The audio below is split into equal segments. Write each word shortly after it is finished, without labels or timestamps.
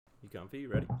You comfy? You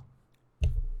ready?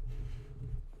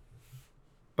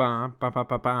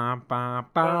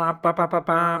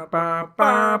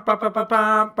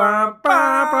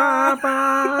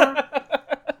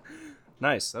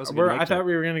 Nice. That was a good I thought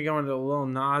we were gonna go into a little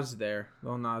Nas there,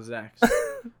 little Nas X.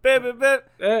 Baby,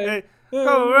 hey,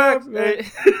 correct. Hey.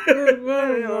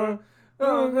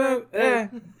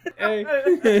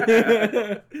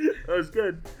 That was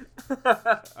good.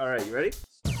 All right, you ready?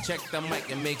 Check the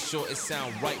mic and make sure it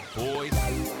sound right, boys.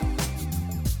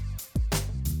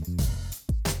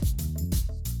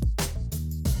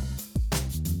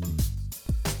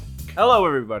 Hello,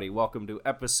 everybody. Welcome to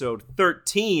episode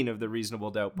 13 of the Reasonable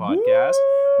Doubt podcast.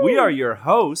 Woo! We are your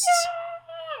hosts.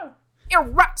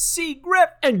 C.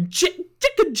 Grip and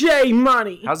Jicka J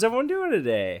Money. How's everyone doing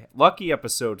today? Lucky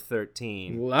episode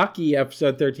 13. Lucky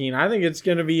episode 13. I think it's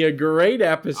going to be a great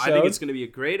episode. I think it's going to be a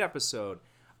great episode.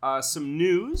 Some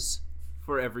news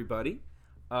for everybody.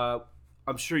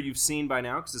 I'm sure you've seen by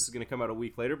now because this is going to come out a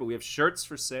week later, but we have shirts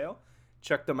for sale.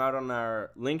 Check them out on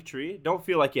our link tree. Don't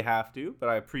feel like you have to, but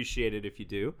I appreciate it if you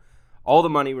do. All the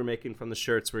money we're making from the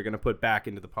shirts we're going to put back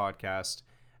into the podcast,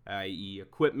 i.e.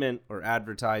 equipment or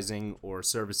advertising or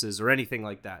services or anything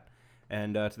like that.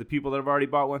 And to the people that have already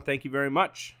bought one, thank you very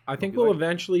much. I think we'll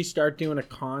eventually start doing a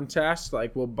contest.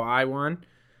 Like we'll buy one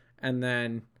and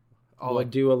then we'll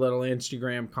do a little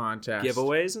Instagram contest.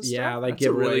 Giveaways and stuff? Yeah, like that's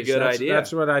giveaways. A really good idea.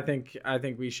 That's what I think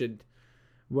we should...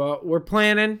 Well, we're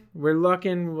planning, we're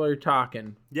looking, we're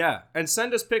talking. Yeah, and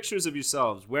send us pictures of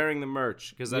yourselves wearing the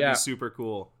merch because that'd be super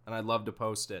cool. And I'd love to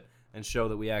post it and show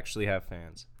that we actually have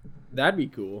fans. That'd be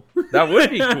cool. That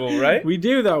would be cool, right? We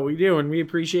do, though. We do, and we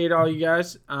appreciate all you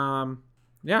guys.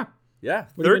 Yeah. Yeah,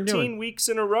 13 weeks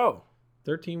in a row.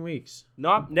 13 weeks.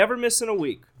 Never missing a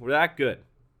week. We're that good.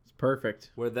 It's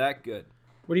perfect. We're that good.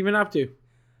 What have you been up to?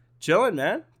 Chilling,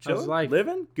 man. Chilling. How's life?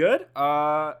 Living? Good.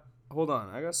 Hold on.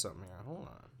 I got something here. Hold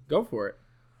on. Go for it.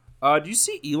 Do you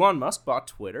see Elon Musk bought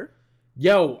Twitter?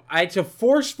 Yo, it's a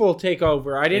forceful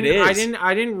takeover. It is.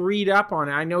 I didn't read up on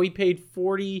it. I know he paid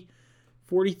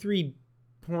 43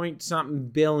 point something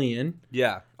billion.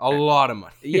 Yeah, a lot of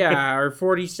money. Yeah, or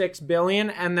 46 billion,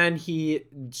 and then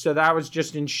so that was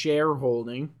just in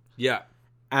shareholding. Yeah.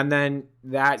 And then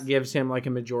that gives him like a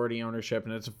majority ownership,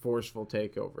 and it's a forceful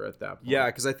takeover at that point. Yeah,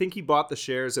 because I think he bought the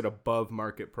shares at above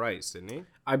market price, didn't he?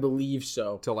 I believe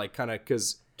so. To like kind of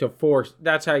to force,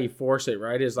 that's how you force it,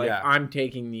 right? Is like, yeah. I'm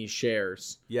taking these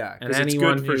shares. Yeah, because it's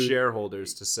good for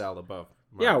shareholders to sell above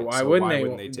market. Yeah, why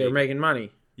wouldn't they? They're making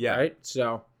money. Yeah. Right?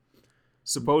 So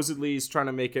supposedly he's trying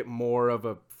to make it more of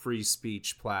a free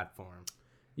speech platform.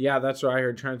 Yeah, that's what I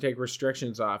heard. Trying to take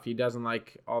restrictions off. He doesn't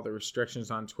like all the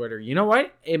restrictions on Twitter. You know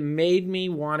what? It made me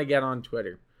want to get on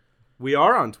Twitter. We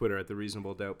are on Twitter at the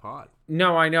Reasonable Doubt Pod.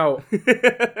 No, I know.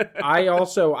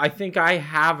 I think I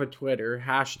have a Twitter.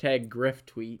 # Griff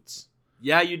Tweets.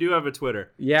 Yeah, you do have a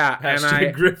Twitter. Yeah.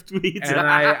 # Griff Tweets. And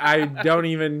I don't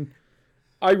even...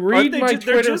 I read my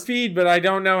Twitter feed, but I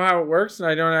don't know how it works, and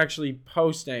I don't actually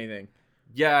post anything.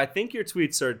 Yeah, I think your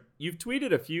tweets are... You've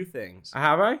tweeted a few things.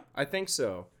 Have I? I think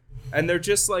so. And they're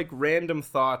just like random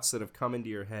thoughts that have come into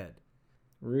your head.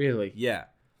 Really? Yeah.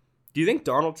 Do you think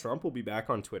Donald Trump will be back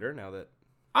on Twitter now that...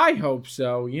 I hope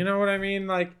so. You know what I mean?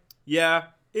 Like... Yeah.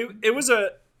 It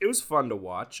was fun to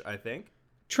watch, I think.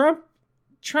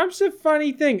 Trump's a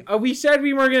funny thing. We said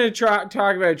we weren't going to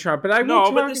talk about Trump, but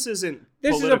but this isn't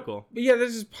political.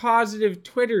 This is positive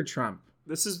Twitter Trump.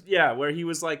 This is, where he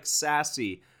was like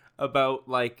sassy about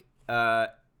like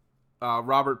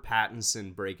Robert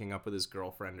Pattinson breaking up with his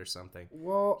girlfriend or something.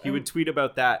 Well, he would tweet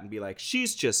about that and be like,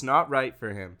 "She's just not right for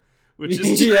him," which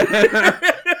is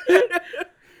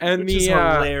and which is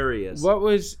hilarious. What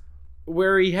was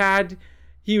where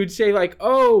he would say like,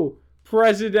 "Oh,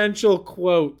 presidential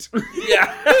quote."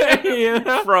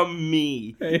 Yeah. From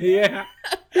me. Yeah.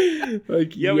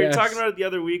 Like, we were talking about it the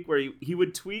other week where he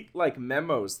would tweet like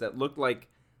memos that looked like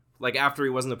after he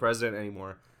wasn't the president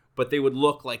anymore, but they would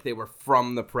look like they were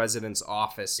from the president's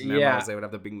office memos. Yeah. They would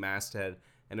have the big masthead,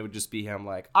 and it would just be him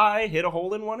like, "I hit a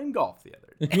hole in one in golf the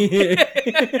other day."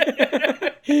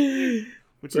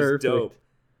 Which Perfect. Is dope.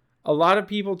 A lot of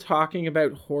people talking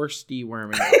about horse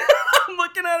deworming. I'm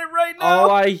looking at it right now. All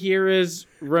I hear is,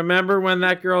 remember when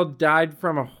that girl died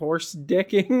from a horse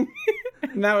dicking?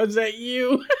 And that was at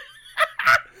you.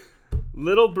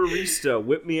 Little barista,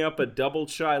 whip me up a double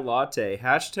chai latte.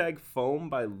 # foam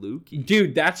by Lukey.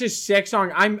 Dude, that's a sick song.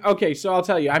 So I'll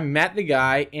tell you, I met the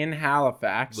guy in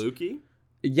Halifax. Lukey?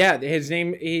 Yeah, his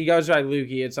name, he goes by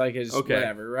Lukey. It's like his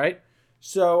whatever, right?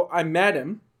 So I met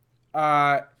him.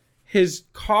 His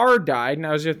car died, and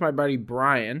I was with my buddy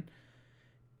Brian.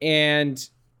 And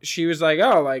she was like,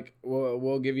 oh, like,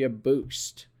 we'll give you a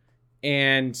boost.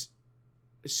 And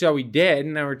so we did,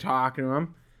 and then we're talking to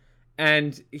him.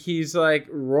 And he's like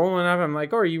rolling up. I'm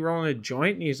like, oh, are you rolling a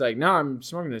joint? And he's like, no, I'm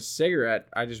smoking a cigarette.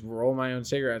 I just roll my own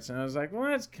cigarettes. And I was like, well,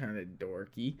 that's kind of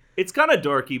dorky. It's kind of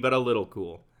dorky, but a little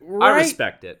cool. Right? I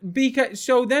respect it. Because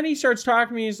so then he starts talking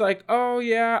to me. He's like, oh,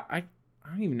 yeah, I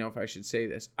don't even know if I should say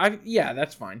this. Yeah,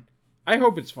 that's fine. I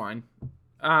hope it's fine.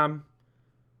 Yeah,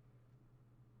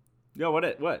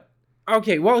 what?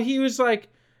 Okay, well, he was like,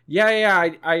 yeah,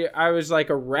 I was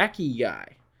like a recce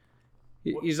guy.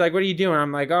 He's like, what are you doing?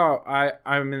 I'm like, oh,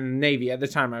 I'm in the Navy. At the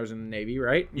time, I was in the Navy,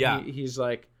 right? Yeah. He's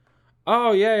like,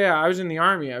 oh, yeah, I was in the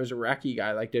Army. I was a recce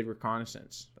guy, like did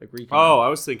reconnaissance. Like recon. Oh, I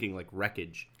was thinking like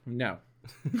wreckage. No.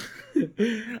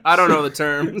 I don't know the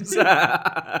terms.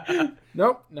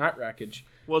 Nope, not wreckage.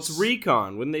 Well, it's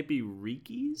recon. Wouldn't they be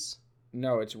reekies?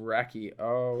 No, it's recce.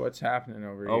 Oh, what's happening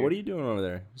over here? Oh, what are you doing over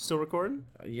there? You still recording?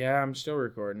 Yeah, I'm still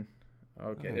recording.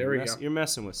 Okay, there we go. You're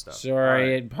messing with stuff.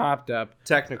 Sorry, it popped up.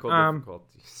 Technical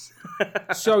difficulties.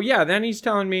 So, yeah, then he's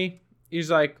telling me,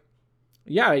 he's like,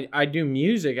 yeah, I do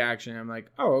music, actually. I'm like,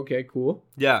 oh, okay, cool.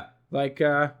 Yeah. Like,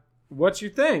 what's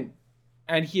your thing?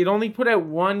 And he had only put out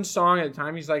one song at a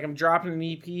time. He's like, I'm dropping an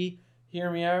EP. Hear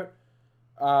me out.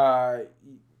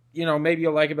 Maybe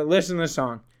you'll like it, but listen to the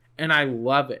song. And I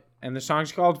love it. And the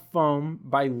song's called Foam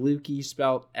by Lukey,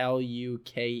 spelled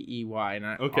Lukey. And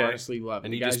I honestly love it.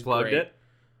 And you just plugged it?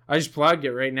 I just plugged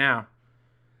it right now.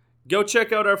 Go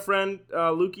check out our friend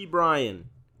Lukey Bryan.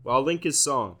 Well, I'll link his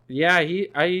song. Yeah, he's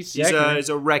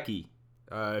a recce.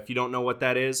 If you don't know what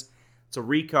that is, it's a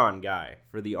recon guy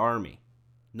for the Army.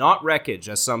 Not wreckage,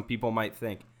 as some people might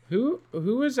think. Who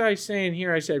was I saying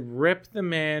here? I said, rip the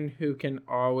man who can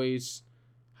always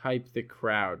hype the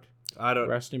crowd. I don't.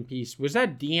 Rest in peace. Was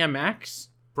that DMX?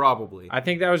 Probably. I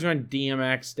think that was when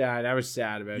DMX died. I was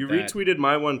sad about that. You retweeted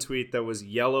my one tweet that was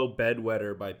Yellow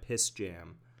Bedwetter by Piss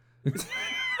Jam.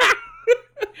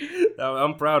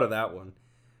 I'm proud of that one.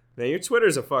 Man, your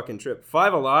Twitter's a fucking trip.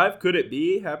 5 Alive, could it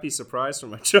be? Happy surprise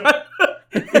from my child.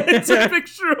 It's a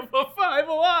picture of a 5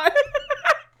 Alive.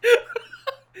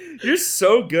 You're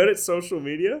so good at social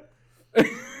media.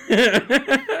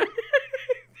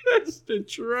 That's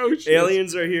atrocious.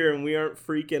 Aliens are here and we aren't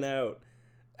freaking out.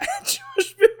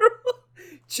 Josh Barrel.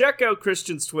 Check out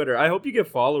Christian's Twitter. I hope you get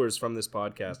followers from this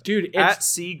podcast. Dude, at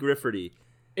C. Grifferty.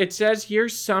 It says here,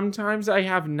 sometimes I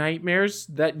have nightmares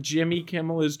that Jimmy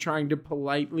Kimmel is trying to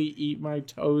politely eat my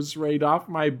toes right off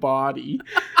my body.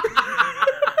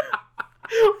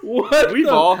 We've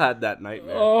all had that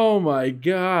nightmare. Oh my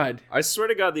God. I swear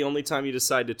to God, the only time you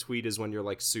decide to tweet is when you're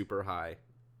like super high.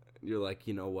 You're like,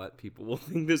 you know what? People will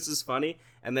think this is funny.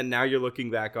 And then now you're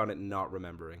looking back on it and not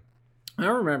remembering. I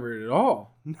don't remember it at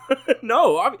all.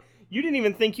 No, you didn't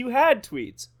even think you had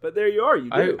tweets. But there you are. You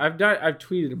do. I've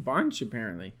tweeted a bunch,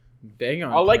 apparently. Big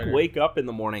on I'll Twitter. like wake up in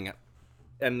the morning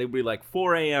and they'll be like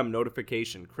 4 a.m.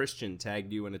 notification. Christian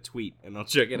tagged you in a tweet. And I'll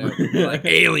check it out. Like,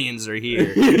 aliens are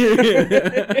here.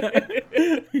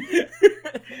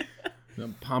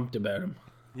 I'm pumped about him.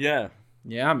 Yeah.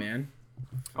 Yeah, man.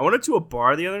 I went to a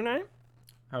bar the other night.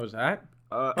 How was that?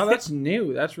 Oh, that's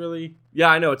new. That's really... Yeah,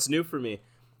 I know. It's new for me.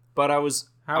 But How was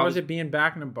it being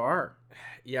back in a bar?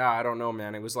 Yeah, I don't know,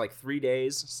 man. It was like 3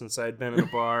 days since I had been in a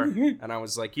bar. And I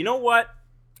was like, you know what?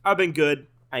 I've been good.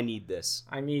 I need this.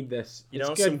 It's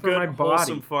good good for my body.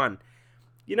 Wholesome fun.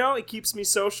 It keeps me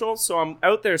social. So I'm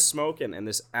out there smoking, and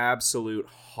this absolute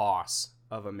hoss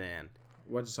of a man.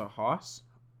 What's a hoss?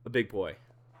 A big boy.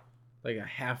 Like a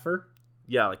heifer?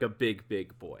 Yeah, like a big,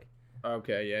 big boy.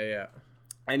 Okay, yeah.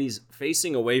 And he's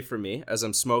facing away from me as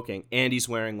I'm smoking, and he's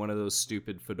wearing one of those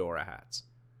stupid fedora hats.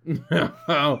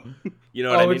 Oh. You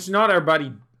know what I mean? It's not our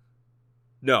buddy.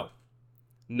 No.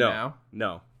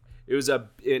 It was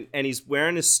and he's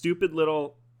wearing a stupid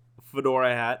little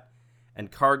fedora hat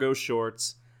and cargo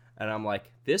shorts, and I'm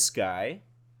like, this guy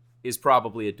is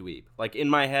probably a dweeb. Like, in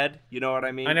my head, you know what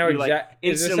I mean? I know exactly. Like,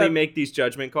 instantly make these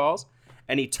judgment calls,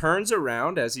 and he turns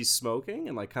around as he's smoking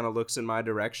and like kind of looks in my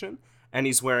direction, and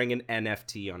he's wearing an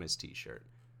NFT on his t-shirt.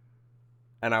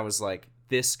 And I was like,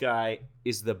 this guy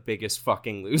is the biggest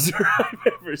fucking loser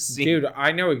I've ever seen. Dude,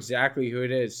 I know exactly who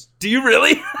it is. Do you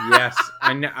really? Yes.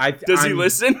 I know. Does he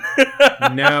listen?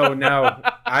 No.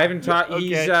 I haven't talked. Okay.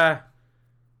 He's, I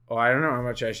don't know how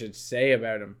much I should say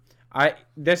about him.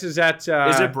 This is at...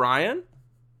 is it Brian?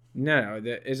 No.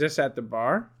 Is this at the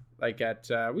bar? Like at...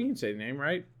 we can say the name,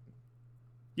 right?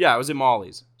 Yeah, I was at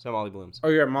Molly's. So Molly Bloom's. Oh,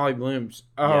 you're at Molly Bloom's.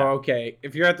 Oh, yeah. Okay.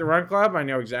 If you're at the Run Club, I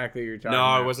know exactly who you're talking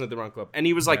about. No, I wasn't at the Run Club. And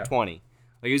he was like 20.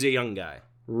 Like, he was a young guy.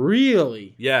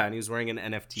 Really? Yeah, and he was wearing an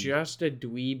NFT. Just a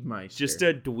dweeb meister. Just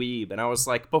a dweeb. And I was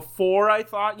like, before I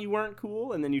thought you weren't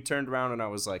cool, and then you turned around and I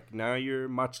was like, now you're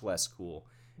much less cool.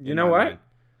 You know what?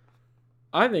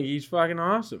 I think he's fucking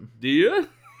awesome. Do you?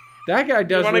 That guy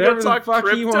does wanna whatever go the talk fuck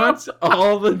he crypto? wants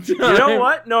all the time. You know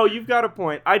what? No, you've got a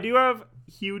point. I do have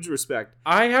huge respect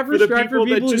I have for the respect people for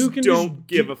people that who just can don't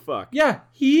give a fuck. Yeah,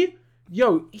 he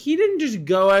didn't just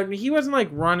go out and he wasn't like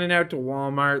running out to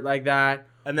Walmart like that.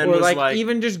 And then or was like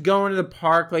even just going to the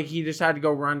park, like he just had to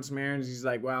go run some errands. He's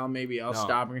like, well, maybe I'll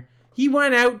stop here. He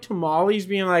went out to Molly's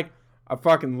being like, I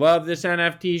fucking love this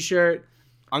NFT shirt.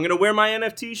 I'm going to wear my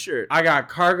NFT shirt. I got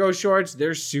cargo shorts.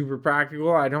 They're super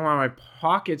practical. I don't want my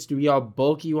pockets to be all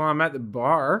bulky while I'm at the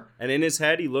bar. And in his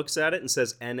head, he looks at it and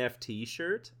says NFT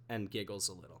shirt and giggles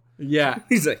a little. Yeah.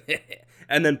 He's like,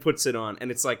 and then puts it on. And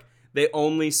it's like, they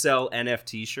only sell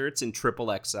NFT shirts in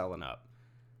XXL and up.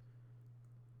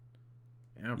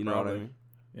 Yeah, you know what I mean?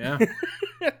 Yeah.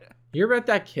 You hear about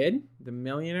that kid? The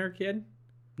millionaire kid?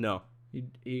 No.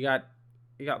 He got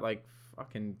like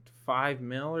fucking $5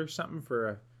 million or something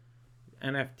for a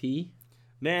NFT.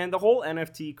 Man, the whole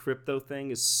NFT crypto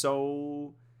thing is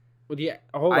so... Well, yeah,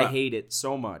 hold on. I hate it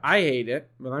so much. I hate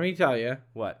it, but let me tell you.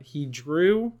 What? He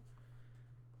drew...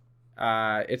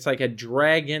 it's like a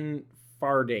dragon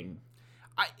farting.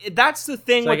 That's the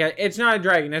thing. It's not a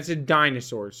dragon. It's a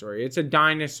dinosaur. Sorry, it's a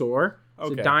dinosaur.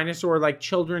 It's a dinosaur, like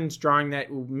children's drawing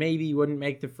that maybe you wouldn't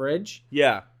make the fridge.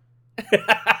 Yeah.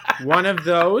 One of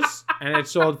those, and it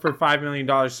sold for $5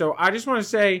 million. So I just want to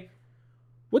say,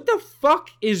 what the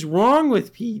fuck is wrong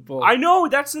with people? I know,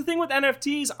 that's the thing with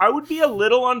NFTs. I would be a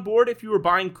little on board if you were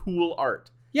buying cool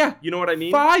art. Yeah. You know what I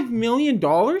mean? $5 million?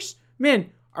 Man,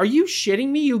 are you shitting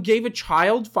me? You gave a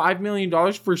child $5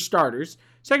 million for starters.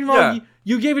 Second of all,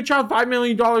 you gave a child $5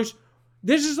 million.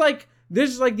 This is like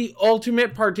the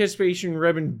ultimate participation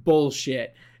ribbon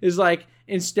bullshit. Is like,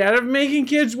 instead of making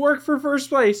kids work for first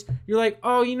place, you're like,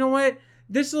 oh, you know what?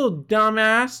 This little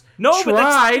dumbass tried, but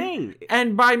that's the thing.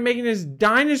 And by making this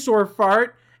dinosaur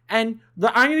fart, and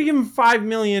I'm going to give him $5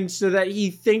 million so that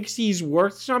he thinks he's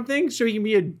worth something, so he can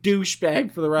be a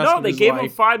douchebag for the rest of his life. No, they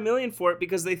gave him $5 million for it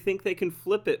because they think they can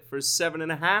flip it for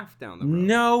 7.5 down the road.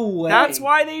 No way. That's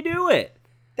why they do it.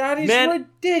 That is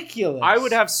ridiculous. I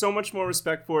would have so much more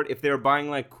respect for it if they were buying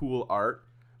like cool art,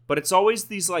 but it's always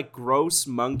these like gross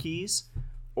monkeys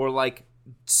or like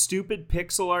stupid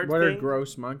pixel art. What are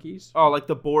gross monkeys? Oh, like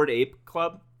the Bored Ape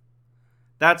Club.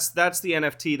 That's the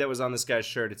NFT that was on this guy's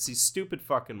shirt. It's these stupid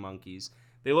fucking monkeys.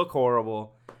 They look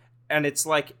horrible, and it's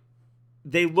like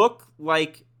they look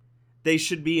like they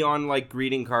should be on like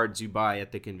greeting cards you buy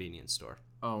at the convenience store.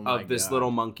 Oh my God. Of this God.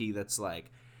 little monkey that's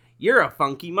like, you're a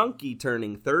funky monkey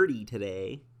turning 30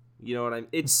 today. You know what I mean?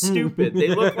 It's stupid. They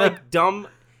look like dumb.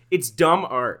 It's dumb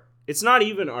art. It's not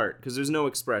even art because there's no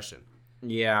expression.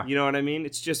 Yeah. You know what I mean?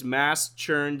 It's just mass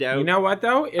churned out. You know what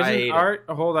though? I hate Isn't art?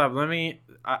 Hold up. Let me.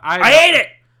 I hate it.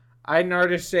 I had an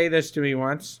artist say this to me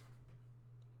once.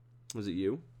 Was it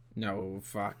you? No,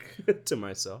 fuck. To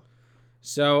myself.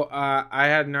 So I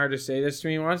had an artist say this to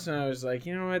me once, and I was like,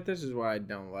 you know what? This is why I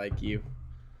don't like you.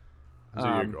 Was it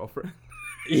your girlfriend?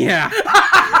 Yeah.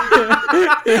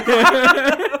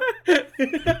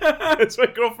 It's my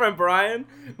girlfriend Brian.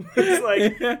 It's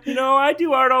like, you know, I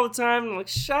do art all the time. And I'm like,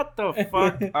 shut the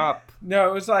fuck up. No,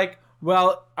 it was like,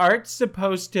 well, art's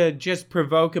supposed to just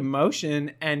provoke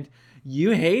emotion, and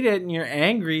you hate it and you're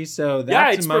angry, so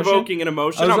that's it's emotion. Provoking an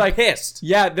emotion. I'm like, pissed.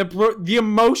 Yeah, the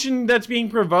emotion that's being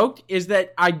provoked is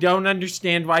that I don't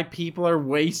understand why people are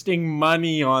wasting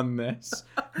money on this.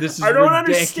 This is I don't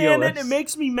ridiculous. understand it. It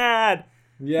makes me mad.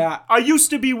 Yeah. I used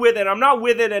to be with it. I'm not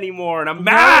with it anymore, and I'm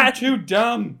mad. I'm too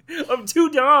dumb. I'm too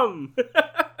dumb.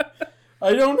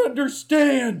 I don't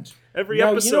understand. Every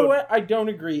episode. You know what? I don't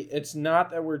agree. It's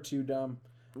not that we're too dumb.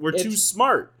 We're too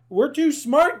smart. We're too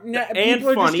smart. And people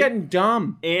are funny. just getting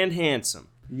dumb. And handsome.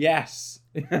 Yes.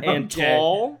 And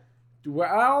tall.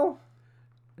 Well,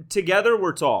 together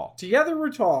we're tall. Together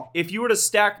we're tall. If you were to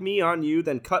stack me on you,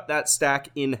 then cut that stack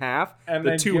in half, and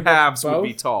the two halves would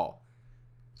be tall.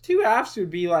 2 halves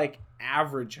would be like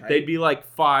average height. They'd be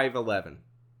like 5'11",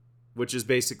 which is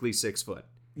basically 6 foot.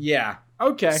 Yeah.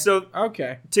 Okay. So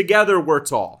okay. Together we're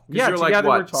tall. Yeah, you're together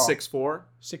like we're what? tall. 6'4"?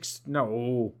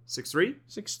 6'3"?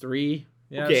 6'3".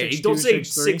 Yeah, okay, 6'2", don't say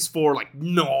 6'3". 6'4". Like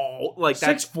no, like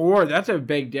that's 6'4". That's a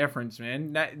big difference,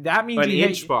 man. That means an you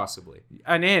inch hit, possibly.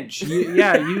 An inch.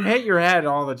 You hit your head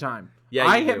all the time. Yeah,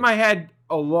 I hit my head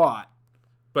a lot.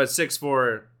 But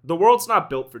 6'4", the world's not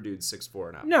built for dudes 6'4"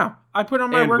 and up. No, I put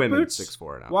on my work women boots.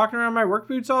 6'4" and up. Walking around my work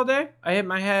boots all day, I hit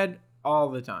my head all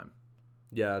the time.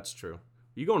 Yeah, that's true.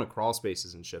 You go into crawl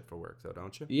spaces and shit for work, though,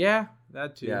 don't you? Yeah,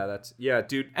 that too. Yeah,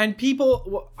 dude. And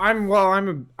people, I'm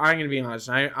gonna be honest.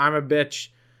 I'm a bitch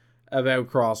about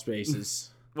crawl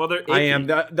spaces. Well, they're icky. I am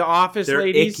the office They're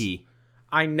ladies. icky.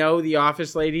 I know the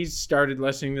office ladies started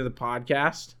listening to the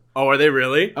podcast. Oh, are they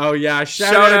really? Oh yeah,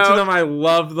 shout out to them. I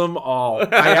love them all.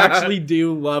 I actually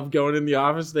do love going in the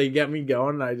office. They get me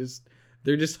going.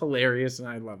 They're just hilarious, and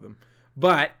I love them.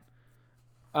 But,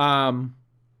 yeah,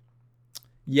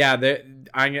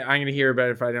 I'm gonna hear about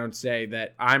it if I don't say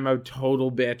that I'm a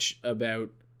total bitch about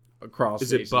crawl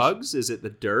spaces. Is it bugs? Is it the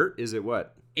dirt? Is it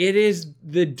what? It is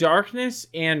the darkness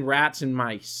and rats and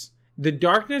mice. The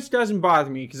darkness doesn't bother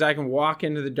me because I can walk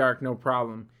into the dark, no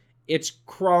problem. It's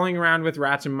crawling around with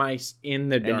rats and mice in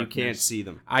the darkness. And you can't see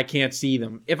them. I can't see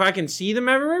them. If I can see them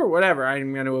everywhere, whatever,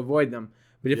 I'm going to avoid them.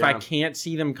 But if I can't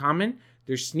see them coming,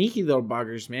 they're sneaky little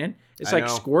buggers, man. It's like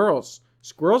squirrels.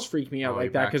 Squirrels freak me out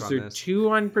like that because they're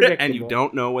too unpredictable. And you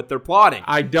don't know what they're plotting.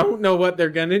 I don't know what they're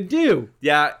going to do.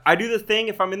 Yeah, I do the thing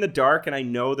if I'm in the dark and I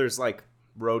know there's like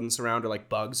rodents around or like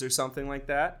bugs or something like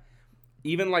that.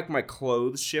 Even like my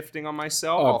clothes shifting on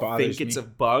myself, I'll think it's a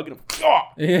bug. And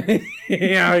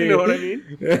Yeah, you know what I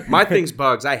mean? My thing's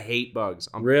bugs. I hate bugs.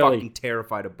 I'm fucking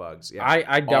terrified of bugs. Yeah,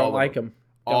 I don't like them.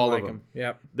 All of them.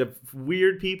 Yep. The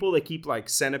weird people that keep like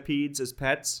centipedes as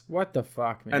pets. What the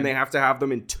fuck, man? And they have to have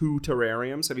them in 2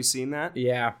 terrariums. Have you seen that?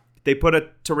 Yeah. They put a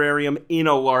terrarium in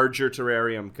a larger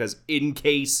terrarium because in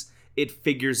case it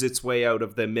figures its way out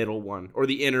of the middle one or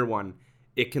the inner one,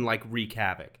 it can like wreak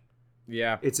havoc.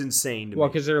 Yeah. It's insane to me. Well,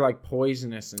 because they're like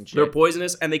poisonous and shit. They're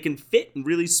poisonous and they can fit in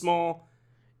really small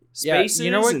spaces. Yeah,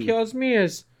 you know what kills me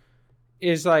is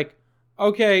like,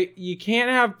 okay, you can't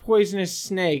have poisonous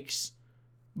snakes,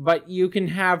 but you can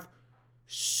have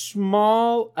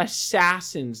small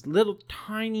assassins, little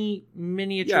tiny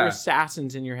miniature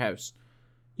assassins in your house.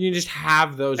 You can just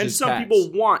have those as pets. And some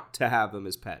people want to have them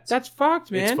as pets. That's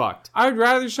fucked, man. It's fucked. I would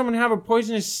rather someone have a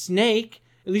poisonous snake.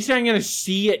 At least I'm going to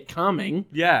see it coming.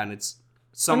 Yeah, and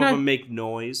some of them make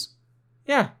noise.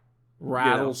 Yeah.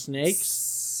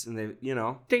 Rattlesnakes. And they, you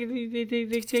know. Tick, tick, tick,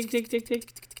 tick, tick, tick, tick,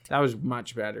 tick. That was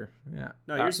much better. Yeah.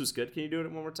 No, yours was good. Can you do it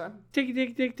one more time? Tick,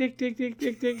 tick, tick, tick, tick, tick,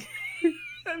 tick, tick.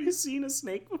 Have you seen a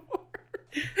snake before?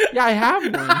 Yeah, I have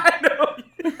one. I know.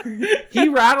 He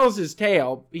rattles his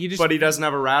tail. But he doesn't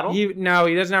have a rattle? No,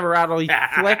 he doesn't have a rattle. He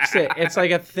flicks it. It's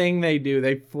like a thing they do.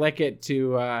 They flick it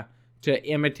to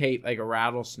imitate like a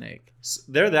rattlesnake.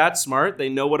 They're that smart. They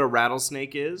know what a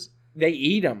rattlesnake is. They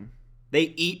eat them. They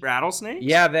eat rattlesnakes?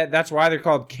 Yeah, that's why they're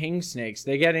called king snakes.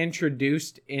 They get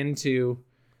introduced into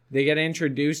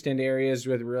areas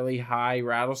with really high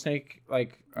rattlesnake,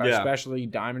 especially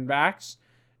diamondbacks.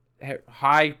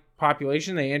 High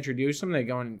population, they introduce them, they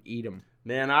go and eat them.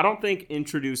 Man, I don't think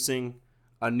introducing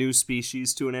a new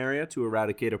species to an area to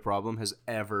eradicate a problem has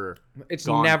ever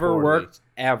never poorly. Worked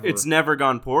ever. It's never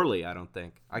gone poorly, I don't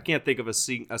think. I can't think of a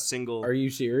single... Are you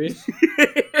serious?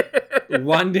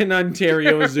 London,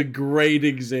 Ontario is a great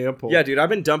example. Yeah, dude, I've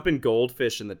been dumping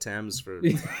goldfish in the Thames for...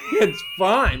 It's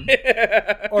fun.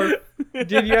 Or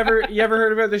did you ever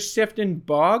heard about the Sifton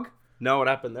Bog? No, what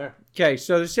happened there? Okay,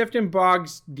 so the Sifton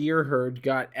Bog's deer herd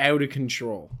got out of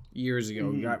control years ago.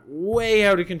 Mm-hmm. Got way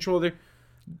out of control. They're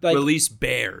release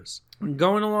bears.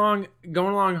 Going along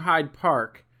Hyde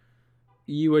Park,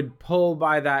 you would pull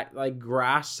by that like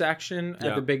grass section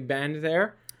at the Big Bend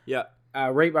there. Yeah.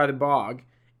 Right by the bog.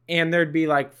 And there'd be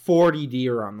like 40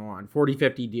 deer on the lawn, 40,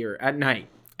 50 deer at night.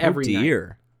 Every deer.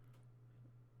 Night.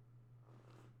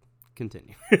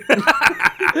 Continue.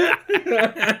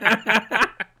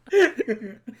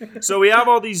 So we have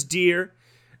all these deer,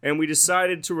 and we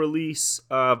decided to release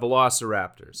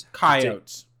velociraptors.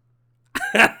 Coyotes.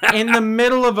 In the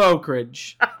middle of Oak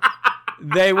Ridge.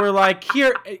 They were like,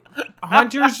 here,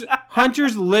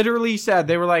 hunters literally said,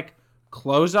 they were like,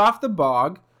 close off the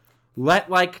bog, let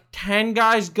like 10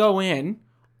 guys go in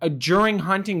during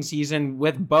hunting season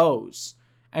with bows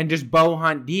and just bow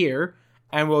hunt deer,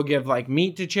 and we'll give like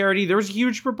meat to charity. There was a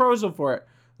huge proposal for it.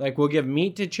 Like, we'll give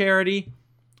meat to charity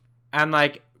and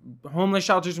like homeless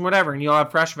shelters and whatever, and you'll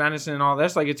have fresh venison and all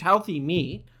this. Like, it's healthy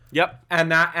meat. Yep.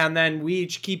 And then we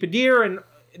each keep a deer and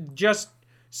just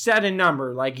set a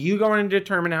number. Like, you go in and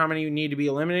determine how many need to be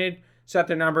eliminated, set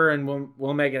the number, and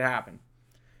we'll make it happen.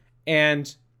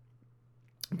 And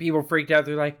people freaked out.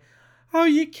 They're like, oh,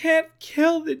 you can't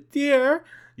kill the deer.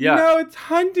 Yeah. No, it's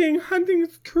hunting.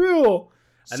 Hunting's cruel.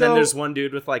 And then there's one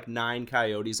dude with like 9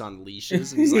 coyotes on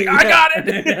leashes, and he's like, I got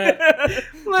it!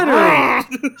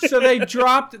 Literally. So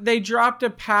they dropped a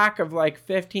pack of like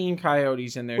 15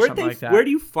 coyotes in there, something like that. Where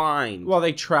do you find? Well,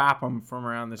 they trap them from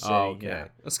around the city. Oh, okay. Yeah.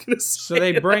 I was gonna say. So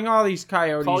they bring all these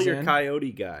coyotes in. Call your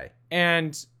coyote guy.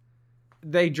 and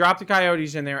they dropped the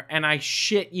coyotes in there, and I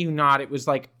shit you not, it was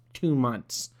like 2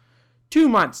 months. 2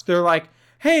 months. They're like,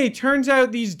 hey, turns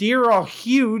out these deer are all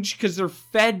huge because they're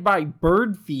fed by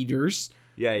bird feeders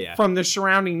from the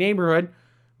surrounding neighborhood.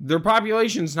 Their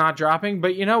population's not dropping,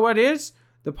 but you know what is?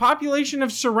 The population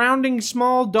of surrounding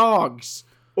small dogs.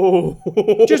 Oh.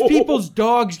 Just people's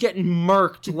dogs getting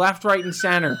murked left, right, and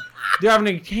center. They're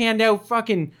having to hand out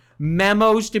fucking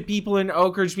memos to people in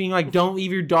Oakridge being like, don't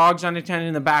leave your dogs unattended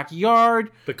in the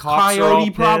backyard. The cops are all Coyote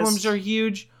pissed. problems are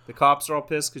huge. The cops are all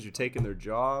pissed because you're taking their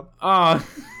job.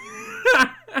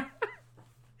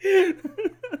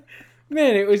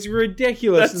 Man, it was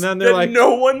ridiculous. And then they're like,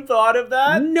 no one thought of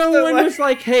that? No one was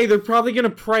like, hey, they're probably going to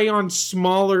prey on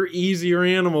smaller, easier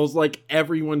animals like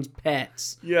everyone's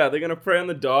pets. Yeah, they're going to prey on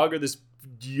the dog or this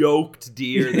yoked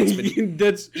deer that's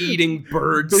been eating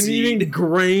bird seed. Eating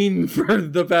grain for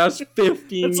the past 15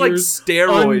 It's years. like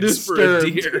steroids for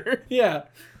a deer. Yeah.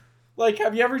 Like,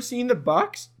 have you ever seen the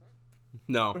bucks?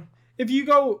 No. If you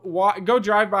go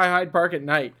drive by Hyde Park at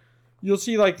night, you'll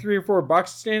see like 3 or 4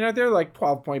 bucks standing out there, like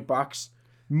 12-point bucks.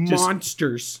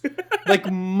 Monsters. Like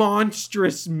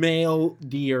monstrous male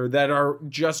deer that are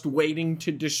just waiting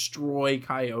to destroy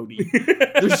coyote.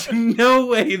 There's no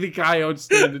way the coyotes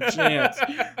stand a chance.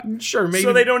 Sure, maybe.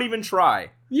 So they don't even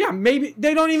try. Yeah, maybe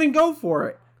they don't even go for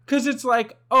it. Because it's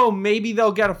like, oh, maybe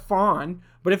they'll get a fawn.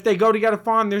 But if they go to get a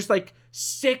fawn, there's like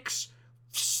 6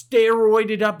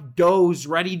 steroided up does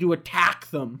ready to attack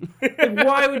them. Like,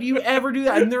 why would you ever do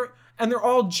that? And they're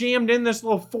all jammed in this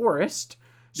little forest.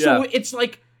 So it's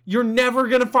like you're never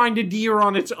going to find a deer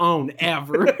on its own,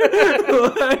 ever.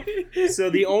 So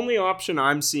the only option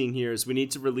I'm seeing here is we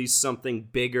need to release something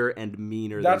bigger and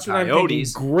meaner That's than what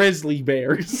coyotes. I'm thinking, grizzly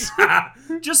bears.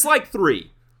 Just like 3.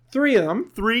 3 of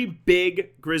them. 3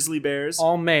 big grizzly bears.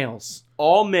 All males.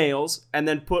 All males, and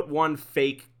then put 1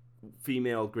 fake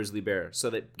female grizzly bear so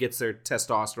that gets their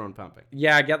testosterone pumping.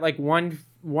 Yeah, get like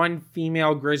one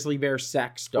female grizzly bear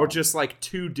sex doll. Or just like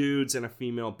 2 dudes and a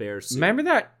female bear suit. Remember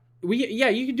that?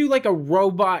 You could do like a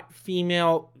robot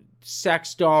female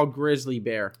sex doll grizzly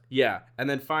bear. Yeah, and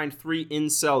then find 3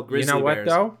 incel grizzly bears. You know what,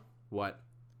 though? What?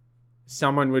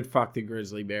 Someone would fuck the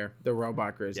grizzly bear, the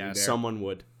robot grizzly bear. Yeah, someone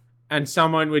would. And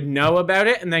someone would know about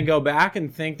it and then go back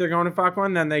and think they're going to fuck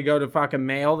one. Then they go to fuck a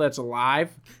male that's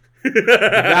alive.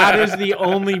 That is the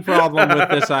only problem with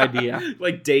this idea.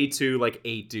 Like day 2, like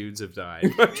 8 dudes have died.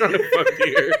 I'm trying to fuck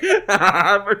here.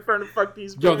 We're trying to fuck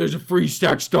these bears. Yo, there's a free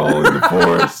sex doll in the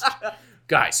forest.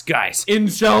 Guys.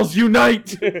 Incels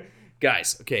unite.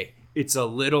 Guys, okay. It's a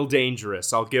little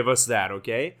dangerous. I'll give us that,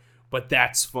 okay? But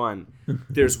that's fun.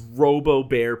 There's robo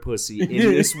bear pussy in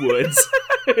this woods.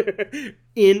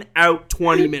 In, out,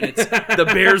 20 minutes. The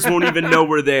bears won't even know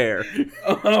we're there.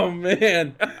 Oh,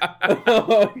 man.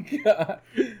 Oh, God.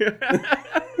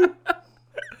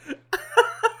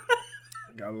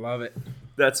 I love it.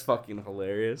 That's fucking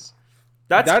hilarious.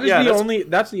 That's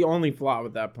the only flaw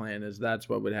with that plan is that's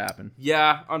what would happen.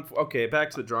 Yeah. Okay,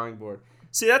 back to the drawing board.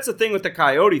 See, that's the thing with the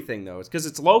coyote thing, though. It's because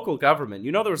it's local government.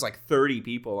 You know there was like 30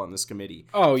 people on this committee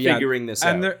figuring this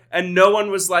out. And no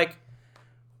one was like,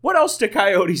 what else do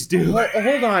coyotes do?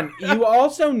 Hold on. You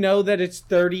also know that it's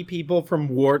 30 people from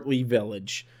Wortley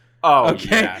Village. Oh,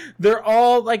 okay. Yeah. They're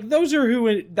all like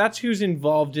that's who's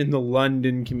involved in the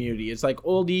London community. It's like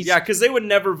oldies. Yeah, because they would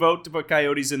never vote to put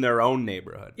coyotes in their own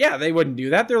neighborhood. Yeah, they wouldn't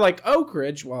do that. They're like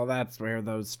Oakridge. Well, that's where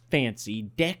those fancy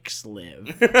dicks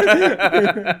live.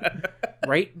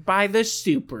 Right by the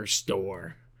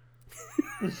superstore.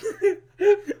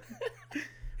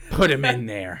 Put him in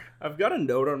there. I've got a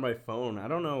note on my phone. I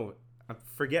don't know. I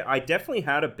forget. I definitely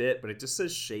had a bit, but it just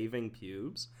says shaving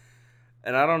pubes.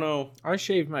 And I don't know. I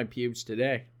shaved my pubes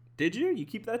today. Did you? You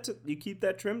keep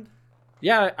that trimmed?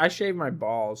 Yeah, I shaved my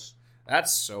balls.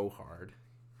 That's so hard.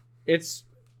 It's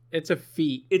a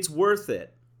feat. It's worth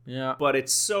it. Yeah. But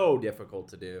it's so difficult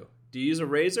to do. Do you use a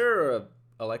razor or a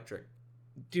electric?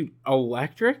 Dude,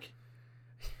 electric?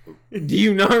 Do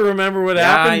you not remember what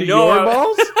happened to your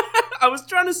balls? I was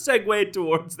trying to segue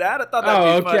towards that. I thought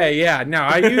that'd be fun. Yeah. No,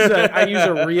 I use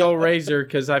a real razor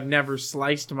because I've never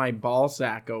sliced my ball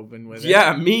sack open with it.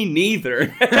 Yeah, me neither.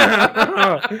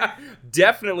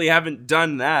 Definitely haven't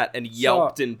done that and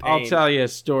yelped in pain. I'll tell you a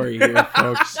story here,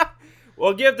 folks.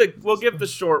 We'll give the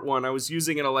short one. I was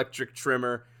using an electric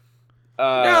trimmer.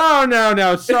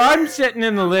 No. So I'm sitting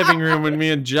in the living room when me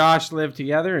and Josh live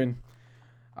together, and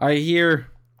I hear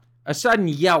a sudden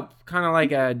yelp, kind of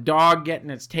like a dog getting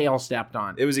its tail stepped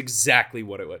on. It was exactly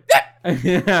what it was.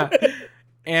 Yeah.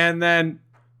 And then,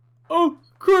 oh,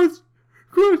 Chris,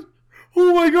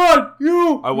 oh my God,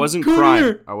 you. I wasn't come crying.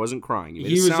 here." I wasn't crying. You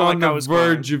made He it was sound on like the I was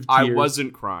verge crying. of I tears.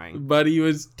 wasn't crying. But he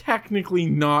was technically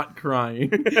not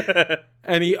crying.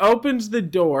 And he opens the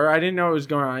door. I didn't know what was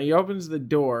going on. He opens the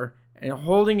door and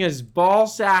holding his ball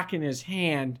sack in his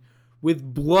hand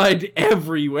with blood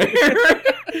everywhere.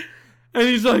 And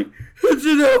he's like, is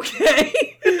it okay?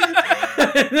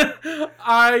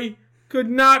 I could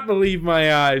not believe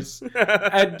my eyes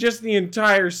at just the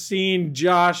entire scene.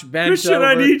 Josh bent Christian, over.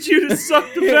 I need you to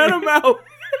suck the venom out.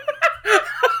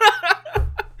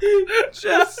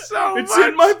 Just so It's much.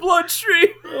 in my bloodstream.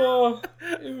 Oh,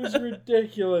 it was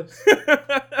ridiculous.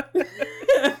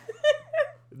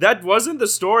 That wasn't the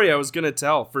story I was going to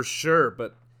tell, for sure,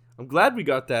 but I'm glad we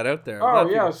got that out there. Oh,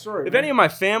 yeah, sorry. If any of my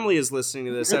family is listening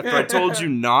to this after I told you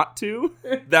not to,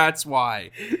 that's why.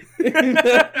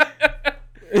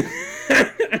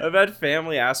 I've had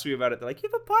family ask me about it. They're like, you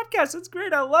have a podcast. That's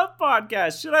great. I love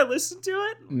podcasts. Should I listen to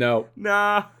it? No.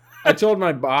 Nah. I told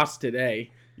my boss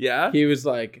today. Yeah? He was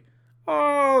like,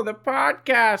 oh, the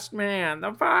podcast man.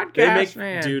 The podcast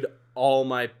man. Dude, all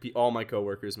my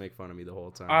coworkers make fun of me the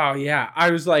whole time. Oh, yeah.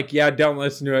 I was like, yeah, don't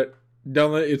listen to it.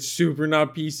 It's super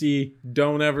not PC.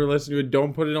 Don't ever listen to it.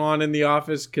 Don't put it on in the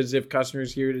office because if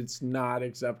customers hear it, it's not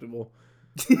acceptable.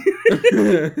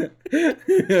 I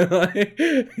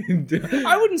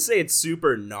wouldn't say it's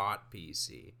super not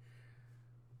PC.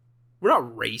 We're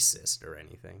not racist or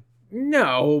anything.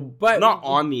 No, but Not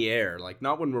on the air, like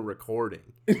not when we're recording.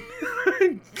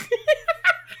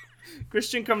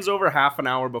 Christian comes over half an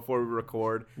hour before we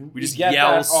record. We just get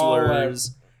yell that all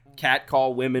slurs,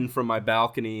 catcall women from my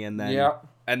balcony, and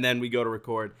then we go to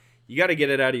record. You got to get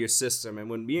it out of your system. And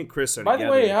when me and Chris are By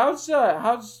together, the way,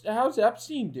 how's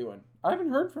Epstein doing? I haven't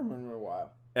heard from him in a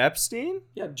while. Epstein?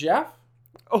 Yeah, Jeff.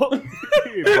 Oh,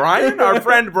 Brian, our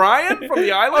friend Brian from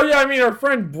the Oh island. yeah, I mean our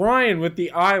friend Brian with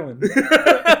the island.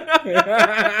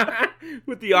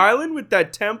 With the island, with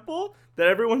that temple that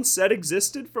everyone said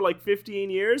existed for like 15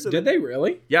 years. And Did they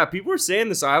really? Yeah, people were saying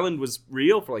this island was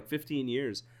real for like 15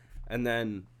 years. And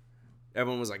then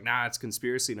everyone was like, nah, it's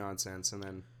conspiracy nonsense. And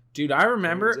then... Dude, I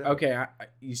remember... Turns out. Okay,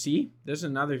 you see? There's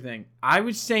another thing. I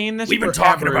was saying this We've been forever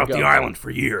talking about ago. the island for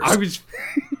years.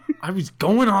 I was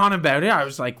going on about it. I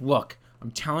was like, look,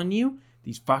 I'm telling you,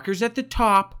 these fuckers at the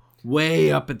top,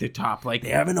 way up at the top, like They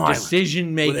have an island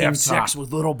decision-making where they have top. sex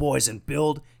with little boys and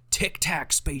build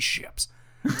tic-tac spaceships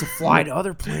to fly to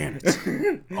other planets,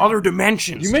 other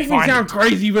dimensions. You make me sound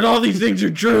crazy, but all these things are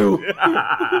true.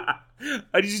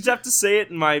 I just have to say it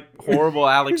in my horrible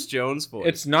Alex Jones voice.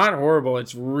 It's not horrible.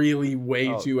 It's really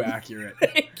way too accurate.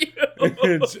 Thank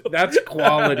you. That's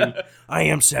quality. I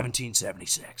am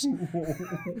 1776.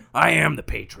 I am the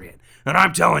Patriot. And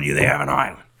I'm telling you they have an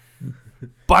island.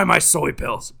 Buy my soy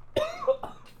pills.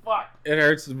 Fuck. It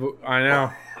hurts. I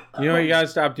know. You know what you gotta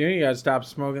stop doing? You gotta stop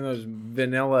smoking those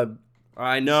vanilla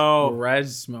I know.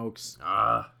 res smokes.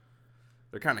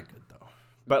 They're kind of good, though.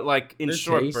 But, like, in They're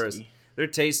short tasty. bursts. They're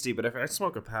tasty, but if I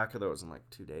smoke a pack of those in, like,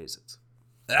 2 days, it's...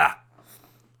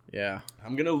 Yeah.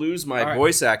 I'm going to lose my right.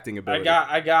 voice acting ability.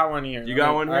 I got one here. You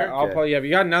got one here? I'll Okay. pull you up. You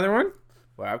got another one?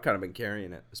 Well, I've kind of been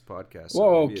carrying it, this podcast.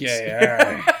 Whoa, maybe okay.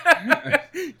 it's- All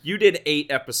right. You did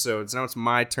 8 episodes. Now it's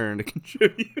my turn to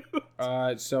contribute.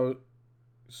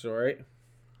 Sorry.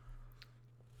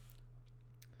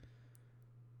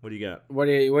 What do you got? What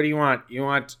do you want? You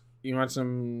want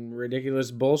some ridiculous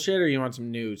bullshit or you want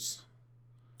some news?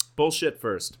 Bullshit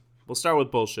first. We'll start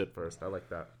with bullshit first. I like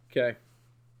that. Okay.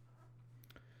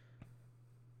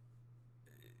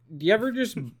 Do you ever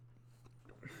just... You're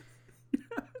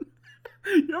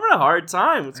having a hard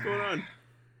time. What's going on?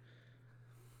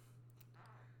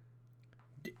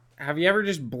 Have you ever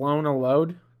just blown a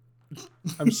load?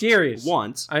 I'm serious.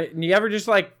 Once. You ever just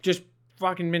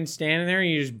fucking been standing there and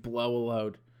you just blow a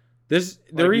load? The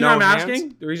Like reason no I'm hands?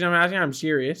 asking, I'm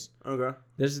serious. Okay.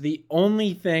 This is the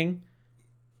only thing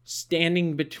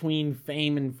standing between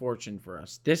fame and fortune for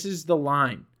us. This is the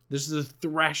line. This is the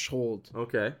threshold.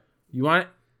 Okay. You want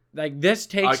this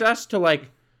takes us to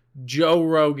Joe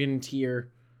Rogan tier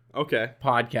Okay.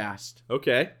 podcast.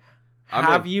 Okay.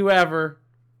 Have you ever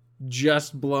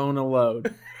just blown a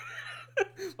load?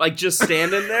 Like just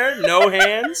standing there, no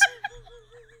hands?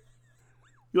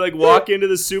 You walk into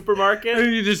the supermarket?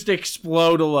 And you just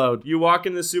explode a load. You walk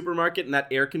in the supermarket and that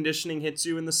air conditioning hits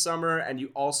you in the summer and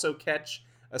you also catch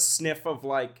a sniff of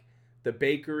the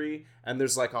bakery and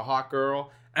there's a hot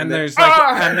girl And then- there's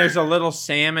and there's a little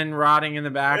salmon rotting in the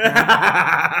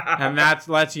background. And that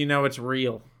lets you know it's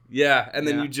real. Yeah, and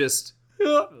then Yeah. you just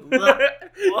Why'd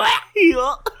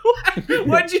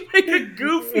you make a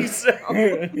goofy sound?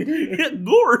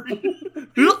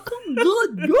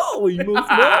 Good golly,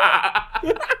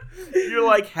 Your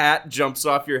like hat jumps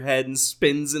off your head and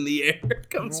spins in the air.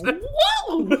 Comes back.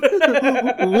 Whoa!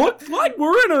 Looks like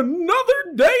we're in another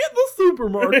day at the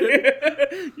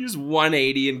supermarket. You just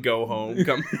 180 and go home.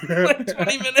 Come like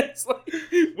 20 minutes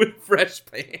with fresh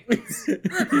pants.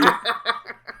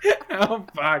 Oh,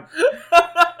 fuck.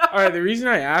 All right, the reason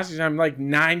I asked is I'm like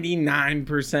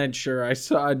 99% sure I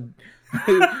saw a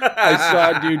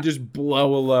dude just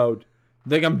blow a load.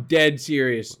 Like, I'm dead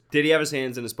serious. Did he have his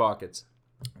hands in his pockets?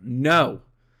 No.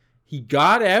 He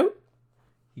got out,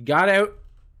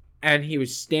 and he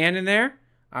was standing there.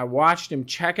 I watched him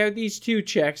check out these two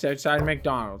chicks outside of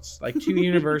McDonald's, like two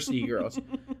university girls.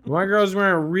 One girl's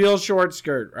wearing a real short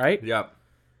skirt, right? Yep.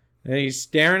 And he's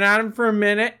staring at him for a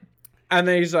minute, and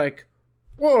then he's like,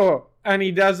 whoa, and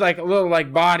he does like a little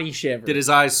like body shiver. Did his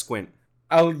eyes squint?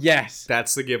 Oh, yes.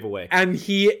 That's the giveaway. And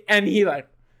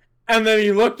then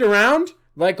he looked around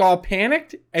like all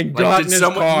panicked and got in his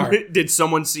car. Did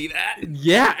someone see that?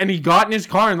 Yeah, and he got in his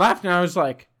car and left, and I was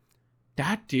like,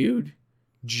 that dude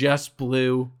just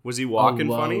blew. Was he walking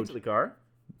funny to the car?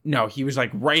 No, he was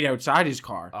like right outside his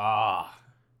car. Ah.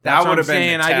 That's That would have been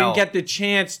saying. the I tell. didn't get the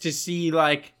chance to see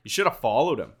like You should have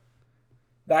followed him.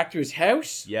 back to his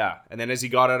house. Yeah, and then as he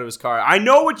got out of his car, I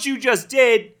know what you just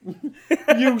did.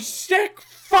 You sick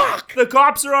fuck! The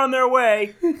cops are on their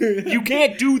way. You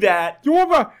can't do that. You're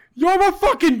a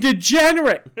fucking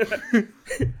degenerate.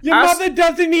 Your mother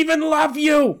doesn't even love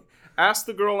you. Ask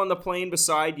the girl on the plane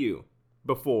beside you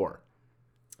before.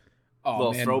 Oh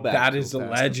Little man, throwback that to is the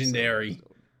past legendary.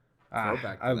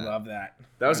 Throwback to I that. love that.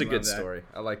 That was I a good love that. story.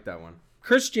 I like that one.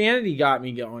 Christianity got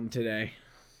me going today.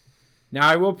 Now,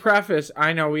 I will preface,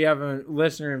 I know we have a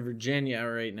listener in Virginia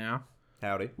right now.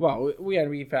 Howdy. Well,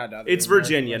 we've had other. It's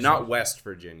Virginia, not West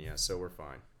Virginia, so we're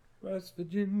fine. West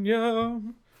Virginia,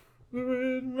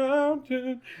 Blue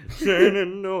Mountain.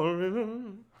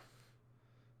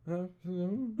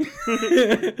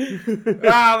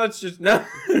 Let's just no.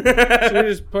 Should we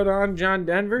just put on John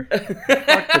Denver? Fuck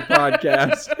the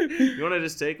podcast. You want to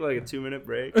just take like a 2-minute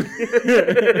break?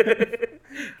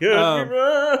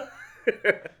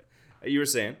 You were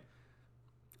saying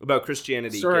about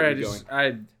Christianity. Sorry,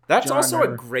 That's John also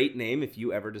Denver. a great name if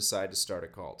you ever decide to start a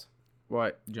cult.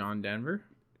 What, John Denver?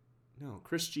 No,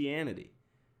 Christianity,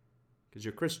 because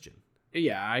you're Christian.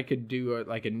 Yeah, I could do a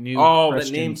new the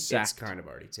Christian name sect. it's kind of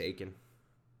already taken.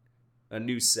 A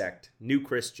new sect, new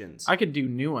Christians. I could do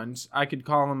new ones. I could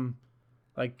call them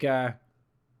like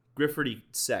Grifferty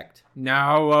sect.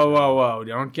 no, whoa.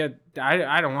 Don't get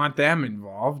I don't want them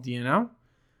involved, you know?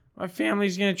 My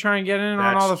family's going to try and get in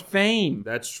on all the fame.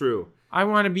 That's true. I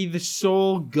want to be the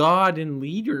sole god and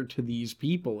leader to these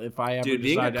people if I ever Dude,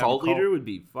 being decide a to have cult leader would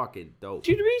be fucking dope.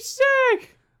 Dude, it'd be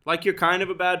sick. Like, you're kind of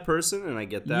a bad person, and I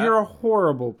get that. You're a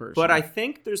horrible person. But I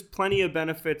think there's plenty of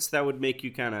benefits that would make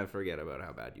you kind of forget about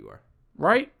how bad you are.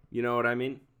 Right? You know what I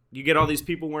mean? You get all these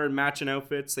people wearing matching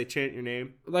outfits. They chant your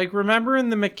name. Like, remember in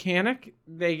The Mechanic,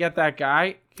 they get that guy?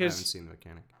 I haven't seen The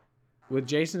Mechanic. With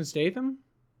Jason Statham?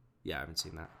 Yeah, I haven't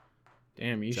seen that.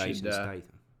 Damn, Jason Statham.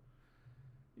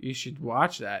 You should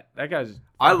watch that. That guy's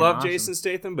I love awesome. Jason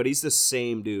Statham, but he's the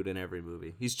same dude in every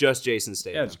movie. He's just Jason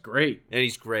Statham. Yeah, it's great. And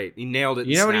he's great. He nailed it.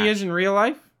 You know what he is in real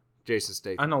life? Jason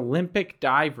Statham. An Olympic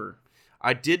diver.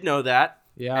 I did know that.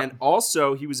 Yeah. And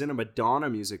also, he was in a Madonna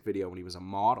music video when he was a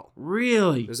model.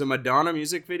 Really? There's a Madonna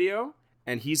music video,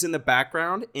 and he's in the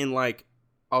background in like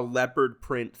a leopard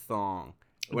print thong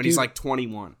when he's Dude, like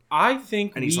 21. I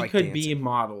think And we he's, like, could be dancing.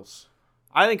 models.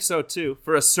 I think so too,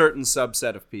 for a certain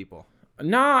subset of people.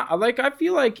 Nah, like I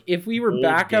feel like if we were Old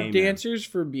backup gay men. dancers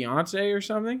for Beyonce or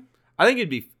something. I think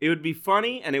it would be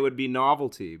funny and it would be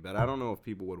novelty, but I don't know if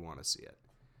people would want to see it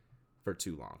for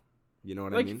too long. You know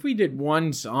what I Like mean? if we did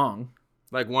one song.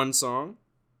 Like one song?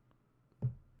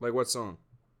 Like what song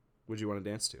would you want to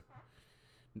dance to?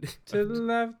 To the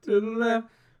left,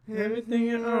 everything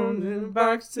you own in a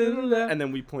box to the left. And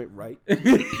then we point right.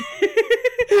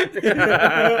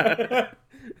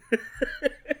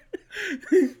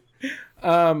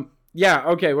 Yeah,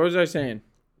 okay, what was I saying?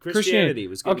 Christianity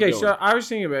was good. Okay, so I was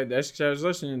thinking about this because I was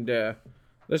listening to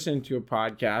a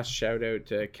podcast. Shout out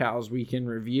to Cal's Weekend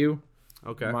Review.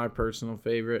 Okay. My personal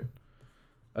favorite,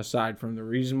 aside from the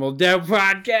Reasonable Doubt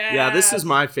podcast. Yeah, this is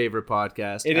my favorite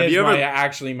podcast. It Have is you ever,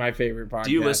 actually my favorite podcast.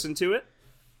 do you listen to it?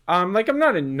 Like I'm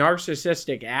not a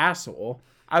narcissistic asshole.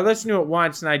 I listen to it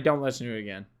once and I don't listen to it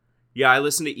again. Yeah, I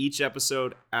listen to each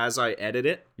episode as I edit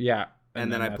it, Yeah.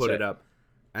 and then I that's put it up.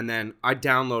 And then I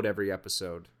download every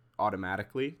episode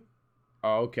automatically.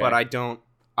 Oh, okay. But I don't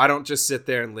I don't just sit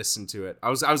there and listen to it. I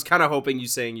was kind of hoping you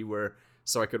saying you were,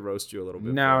 so I could roast you a little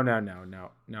bit. No.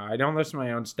 I don't listen to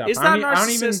my own stuff. Is that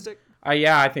narcissistic?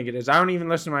 Yeah, I think it is. I don't even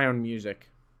listen to my own music.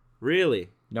 Really?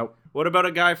 Nope. What about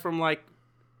a guy from like?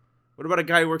 What about a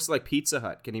guy who works at like Pizza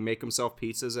Hut? Can he make himself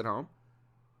pizzas at home?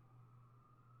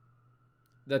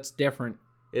 That's different.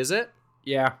 Is it?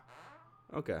 Yeah.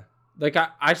 Okay. Like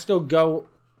I still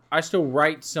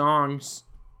write songs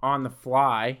on the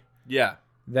fly. Yeah.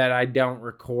 That I don't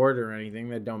record or anything,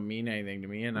 that don't mean anything to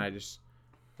me, and I just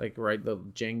like write the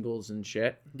jingles and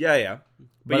shit. Yeah.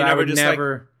 But I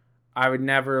would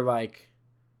never like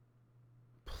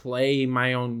play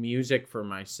my own music for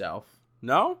myself.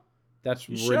 No? That's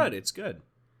you should. It's good.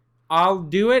 I'll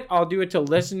do it. I'll do it to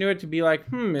listen to it, to be like,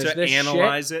 is to this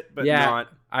analyze shit? it, but not.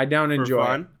 I don't enjoy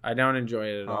fun? it. I don't enjoy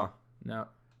it at all. No.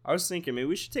 I was thinking maybe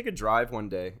we should take a drive one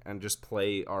day and just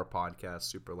play our podcast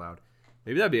super loud.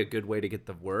 Maybe that'd be a good way to get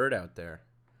the word out there.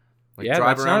 Like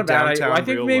drive around downtown. I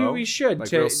think maybe we should.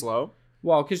 Like real slow.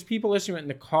 Well, because people listen to it in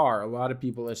the car. A lot of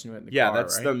people listen to it in the car. Yeah,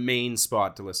 that's right? the main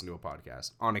spot to listen to a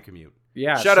podcast on a commute.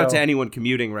 Yeah. Shout out to anyone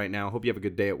commuting right now. Hope you have a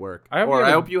good day at work. I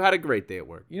hope you had a great day at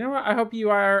work. You know what? I hope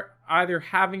you are either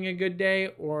having a good day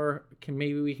or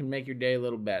maybe we can make your day a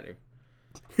little better.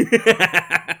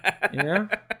 You know?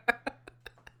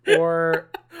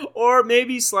 Or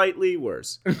maybe slightly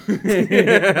worse.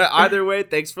 Either way,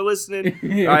 thanks for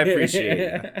listening. I appreciate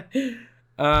it.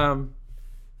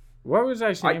 What was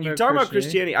I saying? You're talking about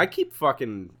Christianity. I keep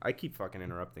fucking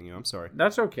interrupting you. I'm sorry.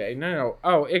 That's okay. No.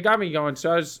 Oh, it got me going.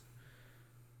 So I was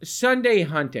Sunday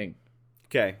hunting.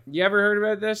 Okay. You ever heard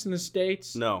about this in the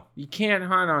States? No. You can't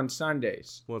hunt on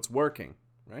Sundays. Well, it's working,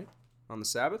 right? On the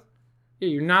Sabbath? Yeah,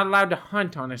 you're not allowed to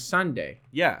hunt on a Sunday.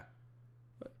 Yeah.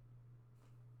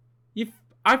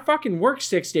 I fucking work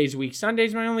 6 days a week.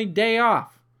 Sunday's my only day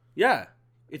off. Yeah.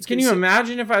 Can you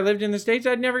imagine if I lived in the States,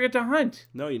 I'd never get to hunt?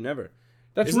 No, you never.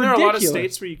 That's Isn't ridiculous. there a lot of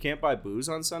states where you can't buy booze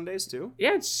on Sundays too?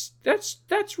 Yeah,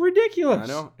 that's ridiculous.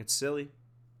 I know. It's silly.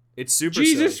 It's super silly.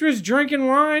 Jesus was drinking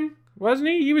wine, wasn't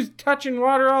he? He was touching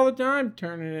water all the time,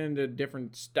 turning it into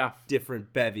different stuff.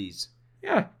 Different bevies.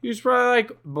 Yeah, he was probably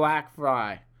like black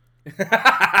fry.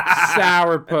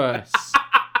 Sourpuss.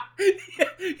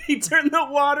 He turned the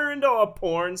water into a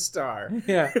porn star.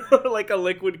 Yeah. Like a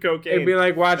liquid cocaine. It'd be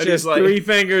like, watch this, like, 3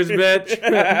 fingers, bitch.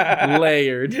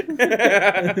 Layered.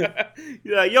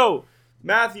 You're like, yo,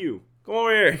 Matthew, come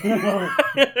over here.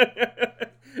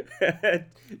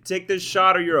 Take this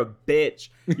shot or you're a bitch.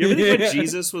 You ever think when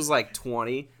Jesus was like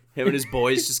 20, him and his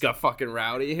boys just got fucking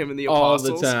rowdy, him and the apostles?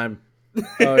 All the time.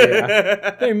 Oh,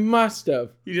 yeah. They must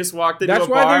have. He just walked into That's a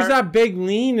bar. why there's that big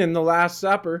lean in the Last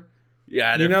Supper.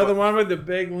 Yeah, you know the one with the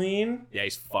big lean? Yeah,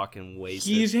 he's fucking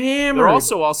wasted. He's hammered. They're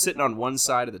also all sitting on one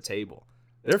side of the table.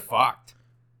 They're fucked.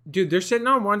 Dude, they're sitting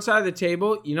on one side of the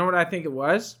table. You know what I think it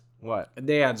was? What?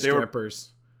 They had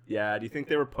strippers. Yeah, do you think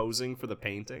they were posing for the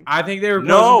painting? I think they were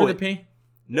posing for the painting.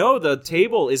 No, the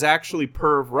table is actually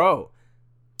per row.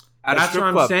 That's what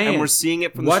I'm saying. And we're seeing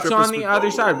it from the strippers. What's on the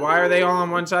other side? Why are they all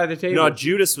on one side of the table? No,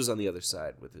 Judas was on the other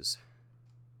side with his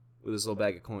little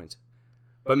bag of coins.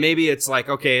 But maybe it's like,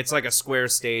 okay, it's like a square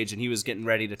stage, and he was getting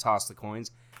ready to toss the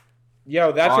coins.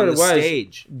 Yo, that's what it was.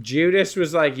 Stage. Judas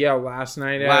was like, yo, last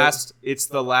night. It's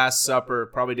the Last Supper.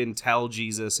 Probably didn't tell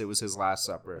Jesus it was his Last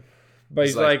Supper. But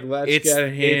he's like, let's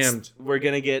get hammed. We're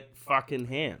going to get fucking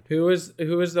hammed. Who is the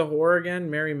whore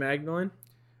again? Mary Magdalene?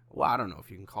 Well, I don't know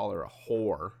if you can call her a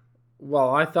whore.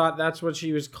 Well, I thought that's what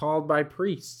she was called by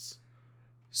priests.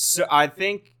 So I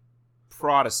think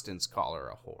Protestants call her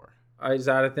a whore. Is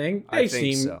that a thing? I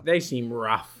think so. They seem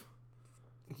rough.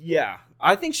 Yeah.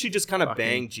 I think she just kind of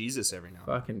banged Jesus every now and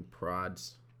then. Fucking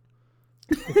prods.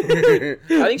 I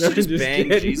think she just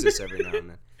banged Jesus every now and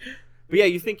then. But yeah,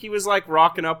 you think he was like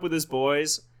rocking up with his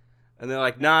boys, and they're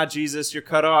like, nah, Jesus, you're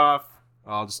cut off.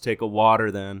 I'll just take a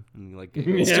water then. And like, he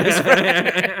goes,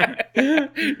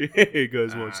 hey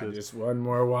guys, watch this. Just one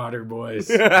more water,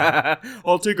 boys.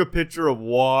 I'll take a picture of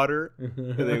water.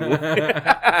 And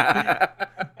then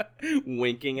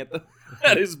winking at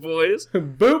his boys.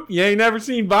 Boop! You ain't never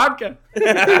seen vodka.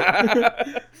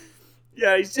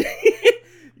 Yeah,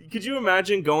 could you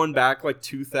imagine going back like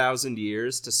 2,000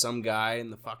 years to some guy in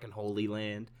the fucking Holy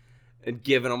Land and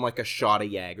giving him like a shot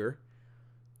of Jaeger?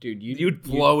 Dude, you'd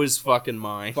blow his fucking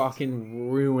mind. Fucking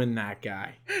ruin that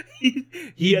guy.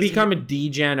 He'd become a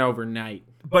degen overnight.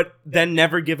 But then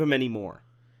never give him any more.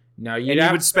 No, he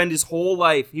would spend his whole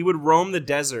life. He would roam the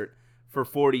desert for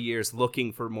 40 years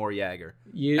looking for more Jaeger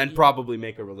and probably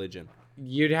make a religion.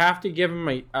 You'd have to give him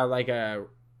a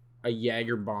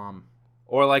Jaeger bomb.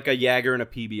 Or like a Jaeger and a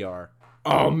PBR.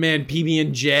 Oh man,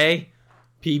 PB&J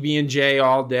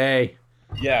all day.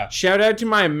 Yeah. Shout out to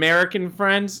my American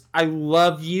friends. I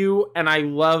love you, and I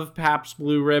love Pabst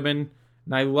Blue Ribbon,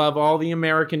 and I love all the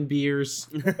American beers.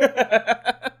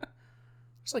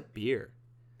 It's like beer.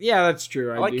 Yeah, that's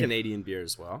true. I like Canadian beer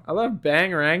as well. I love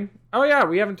Bangarang. Oh, yeah,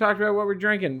 we haven't talked about what we're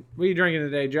drinking. What are you drinking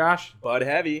today, Josh? Bud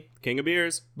Heavy, king of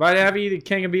beers. Bud Heavy, the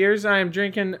king of beers. I am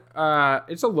drinking,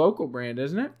 it's a local brand,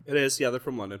 isn't it? It is. Yeah, they're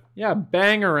from London. Yeah,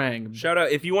 Bangarang. Shout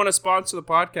out. If you want to sponsor the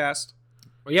podcast.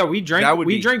 Yeah, we drink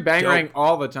Bangarang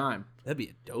all the time. That'd be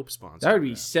a dope sponsor. That would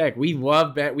be sick. We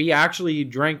love we actually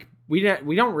drink. We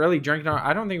don't really drink it on.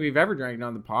 I don't think we've ever drank it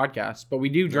on the podcast, but we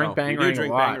do drink Bangarang we do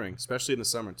drink a lot. Bangarang, especially in the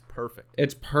summer. It's perfect.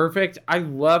 It's perfect. I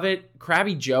love it.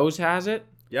 Krabby Joe's has it.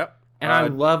 Yep. And I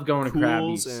love going to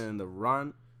Cools Krabby's. and the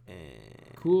Runt.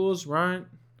 And... Cools, Runt.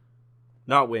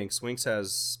 Not Winks. Winks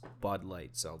has Bud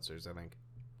Light seltzers, I think.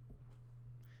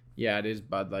 Yeah, it is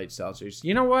Bud Light seltzers.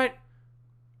 You know what?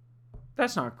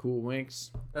 That's not cool,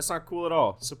 Winks. That's not cool at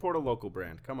all. Support a local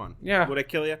brand. Come on. Yeah. Would I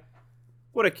kill you?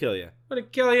 Would it kill you? Would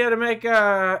it kill you to make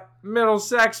a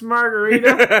Middlesex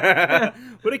margarita?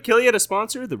 Would it kill you to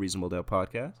sponsor the Reasonable Doubt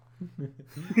podcast?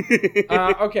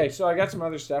 Okay, so I got some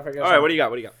other stuff. All right, what do you got?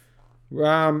 What do you got?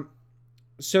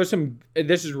 So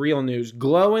this is real news.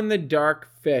 Glow in the dark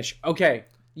fish. Okay,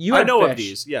 you I had know fish. of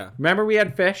these. Yeah. Remember we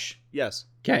had fish? Yes.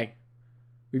 Okay.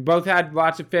 We both had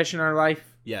lots of fish in our life.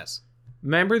 Yes.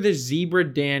 Remember the zebra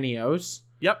danios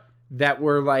Yep. that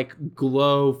were like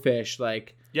glow fish,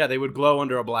 like. Yeah, they would glow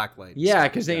under a black light. Yeah,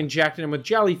 because they injected them with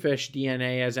jellyfish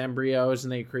DNA as embryos,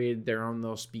 and they created their own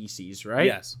little species, right?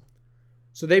 Yes.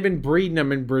 So they've been breeding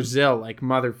them in Brazil like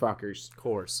motherfuckers. Of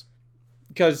course.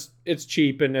 Because it's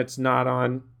cheap and it's not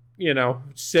on,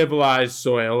 civilized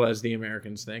soil, as the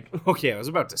Americans think. Okay, I was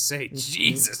about to say,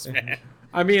 Jesus, man.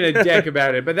 I mean a dick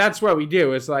about it, but that's what we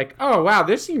do. It's like, oh, wow,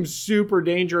 this seems super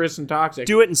dangerous and toxic.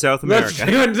 Do it in South America.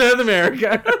 Let's do it in South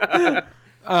America.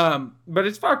 But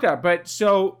it's fucked up. But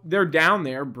so they're down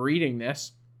there breeding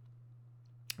this,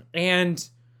 and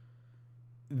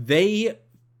they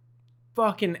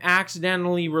fucking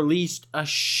accidentally released a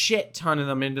shit ton of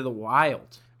them into the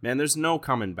wild. Man, there's no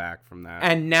coming back from that.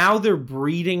 And now they're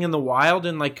breeding in the wild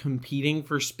and like competing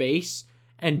for space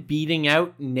and beating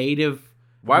out native.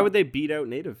 Why would they beat out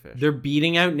native fish? They're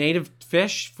beating out native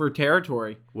fish for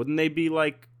territory. Wouldn't they be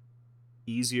like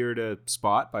easier to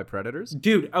spot by predators?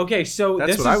 Dude, okay, so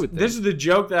That's what I would think. This is the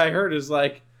joke that I heard is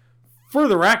like, for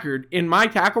the record, in my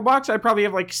tackle box, I probably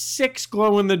have like 6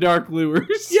 glow-in-the-dark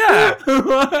lures. Yeah.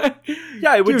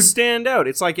 Yeah, it would Dude, stand out.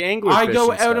 It's like anglerfish. I go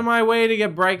and out stuff. of my way to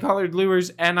get bright-colored lures,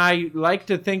 and I like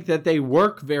to think that they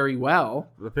work very well.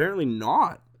 Apparently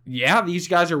not. Yeah, these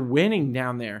guys are winning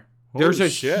down there. Holy There's a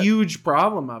shit. huge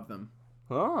problem of them.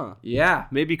 Huh. Yeah.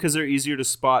 Maybe because they're easier to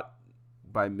spot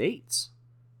by mates.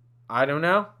 I don't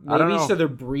know. Maybe I don't know. so they're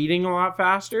breeding a lot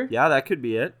faster. Yeah, that could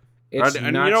be it. It's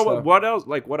and nuts, you know though. what else?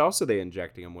 Like, what else are they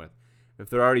injecting them with? If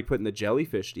they're already putting the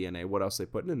jellyfish DNA, what else are they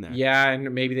putting in there? Yeah,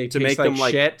 and maybe they To taste make like them,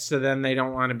 like- shit, so then they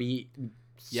don't want to be.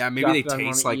 Yeah, maybe they stuff doesn't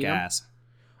taste wanna like eat 'em. ass.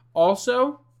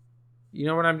 Also, you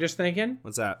know what I'm just thinking?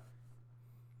 What's that?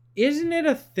 Isn't it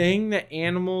a thing that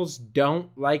animals don't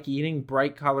like eating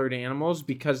bright colored animals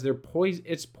because they're poison?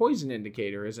 It's poison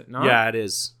indicator, is it not? Yeah, it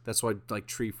is. That's why, like,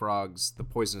 tree frogs, the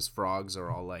poisonous frogs are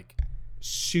all like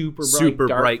super bright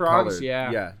dark frogs. colored. Yeah,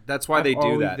 Yeah, that's why they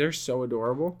do that. They're so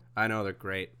adorable. I know, they're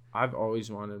great. I've always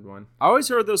wanted one. I always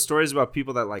heard those stories about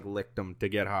people that like licked them to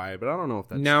get high, but I don't know if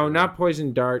that's No, true. not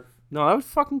poison dart. No, that would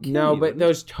fucking kill No, you, but wouldn't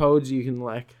those toads you can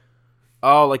lick. it?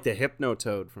 Oh, like the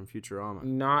Hypnotoad from Futurama.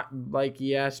 Not like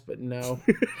yes, but no.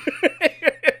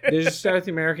 There's a South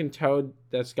American toad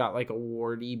that's got like a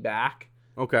warty back,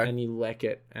 Okay. and you lick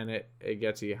it, and it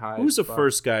gets you high. Who's as the fuck.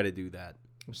 first guy to do that?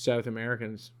 South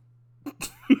Americans.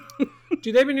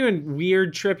 Dude, they've been doing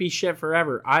weird, trippy shit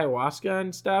forever. Ayahuasca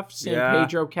and stuff. San Yeah.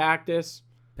 Pedro cactus.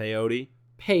 Peyote.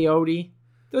 Peyote.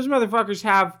 Those motherfuckers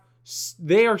have...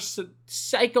 They are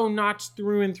psychonauts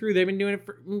through and through. They've been doing it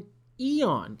for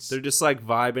eons. They're just like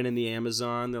vibing in the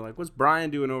Amazon. They're like, what's Brian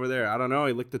doing over there? I don't know.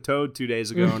 He licked a toad 2 days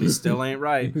ago and he still ain't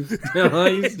right.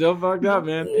 He's still fucked up,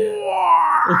 man.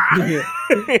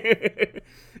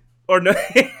 Or no,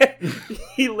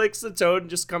 he licks the toad and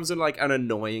just comes in like an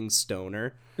annoying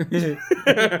stoner. Yo, You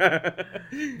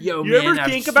man, ever I've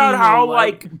think about seen how the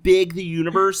light. like big the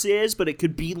universe is, but it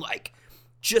could be like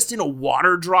just in a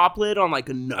water droplet on like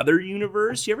another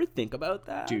universe? You ever think about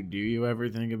that? Dude, do you ever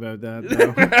think about that,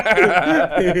 though?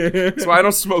 That's why I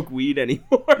don't smoke weed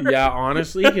anymore. Yeah,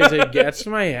 honestly, because it gets to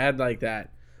my head like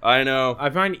that. I know.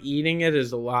 I find eating it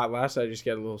is a lot less. I just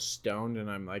get a little stoned and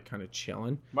I'm like kind of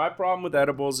chilling. My problem with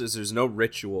edibles is there's no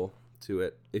ritual to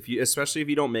it. Especially if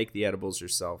you don't make the edibles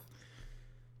yourself.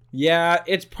 Yeah,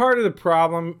 it's part of the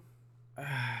problem.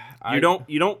 You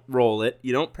don't roll it.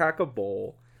 You don't pack a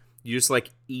bowl. You just like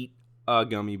eat a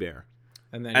gummy bear,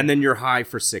 and then you're high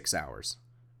for 6 hours.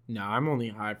 No, I'm only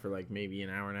high for like maybe an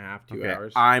hour and a half, 2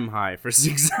 hours. I'm high for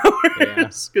 6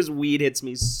 hours because weed hits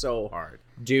me so hard.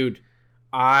 Dude,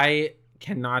 I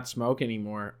cannot smoke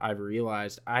anymore. I've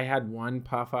realized I had one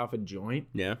puff off a joint.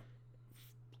 Yeah.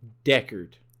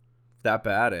 Deckard. That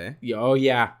bad, eh? Oh,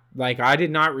 yeah. Like, I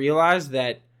did not realize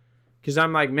that, because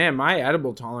I'm like, man, my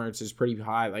edible tolerance is pretty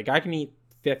high. Like, I can eat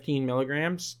 15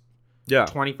 milligrams,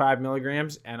 25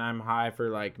 milligrams, and I'm high for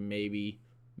like maybe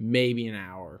an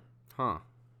hour. Huh.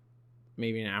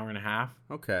 Maybe an hour and a half.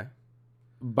 Okay.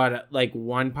 But like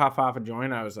one puff off a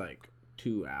joint, I was like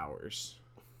 2 hours.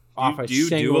 Do you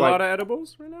do a lot of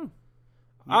edibles right now?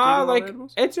 Like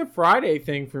it's a Friday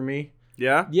thing for me.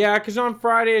 Yeah? Yeah, because on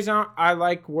Fridays, I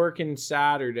like working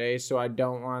Saturdays, so I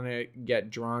don't want to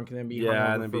get drunk and then be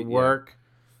hungover for work.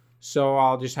 So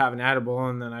I'll just have an edible,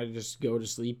 and then I just go to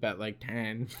sleep at like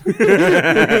 10.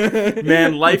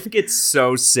 Man, life gets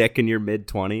so sick in your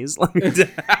mid-20s. Let me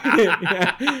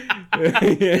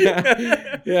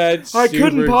it's I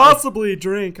couldn't possibly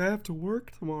drink. I have to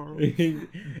work tomorrow.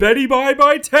 Betty bye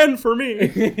by 10 for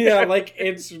me. Yeah, like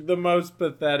it's the most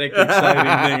pathetic, exciting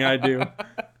thing I do.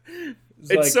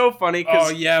 It's like, so funny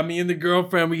because... Oh, yeah, me and the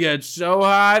girlfriend, we get so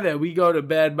high that we go to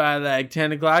bed by like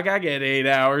 10 o'clock. I get 8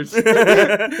 hours. Wake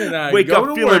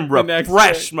up feeling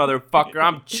refreshed, motherfucker.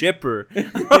 I'm chipper.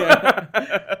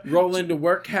 Roll into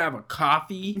work, have a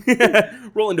coffee.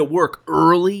 Roll into work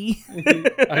early.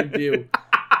 I do.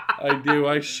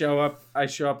 I show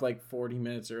up like 40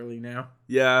 minutes early now.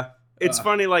 Yeah. It's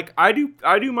funny, like I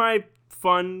do my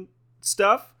fun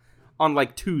stuff on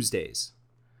like Tuesdays.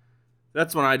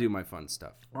 That's when I do my fun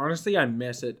stuff. Honestly, I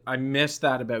miss it. I miss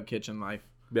that about kitchen life.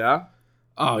 Yeah?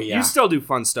 Oh, yeah. You still do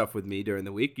fun stuff with me during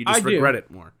the week. You just regret it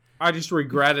more. I just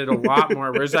regret it a lot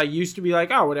more. Whereas I used to be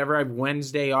like, oh, whatever, I have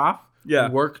Wednesday off. Yeah.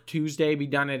 Work Tuesday, be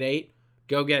done at 8.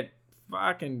 Go get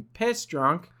fucking piss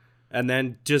drunk. And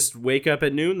then just wake up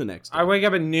at noon the next day. I wake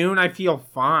up at noon, I feel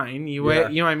fine. You know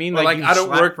what I mean? Like I don't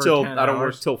work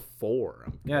till 4.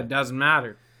 Yeah, it doesn't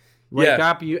matter. Wake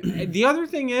up. The other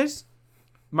thing is,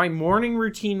 my morning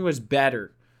routine was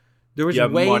better. There was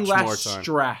way less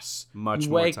stress. You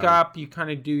wake up, you kind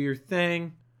of do your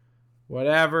thing,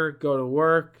 whatever, go to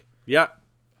work. Yeah.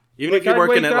 Even if you're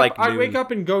working at like noon. I'd wake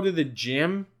up and go to the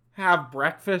gym, have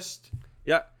breakfast.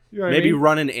 Yeah. You know maybe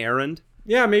run an errand.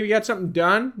 Yeah, maybe get something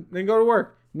done, then go to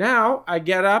work. Now, I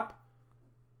get up,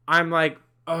 I'm like,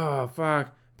 oh,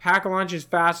 fuck. Pack a lunch as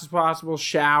fast as possible,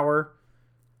 shower,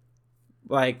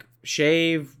 like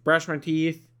shave, brush my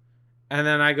teeth. And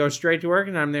then I go straight to work,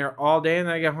 and I'm there all day, and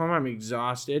then I get home, I'm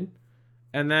exhausted.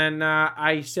 And then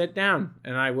I sit down,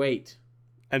 and I wait.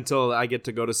 Until I get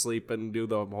to go to sleep and do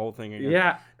the whole thing again.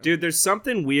 Yeah. Dude, there's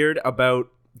something weird about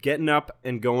getting up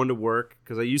and going to work,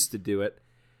 because I used to do it,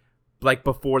 like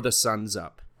before the sun's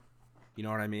up. You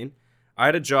know what I mean? I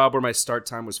had a job where my start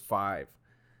time was 5.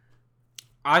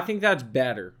 I think that's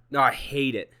better. No, I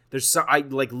hate it. I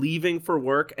like leaving for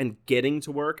work and getting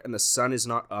to work, and the sun is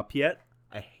not up yet.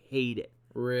 I hate it.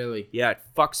 Really? Yeah, it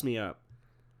fucks me up.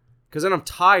 Because then I'm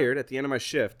tired at the end of my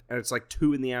shift, and it's like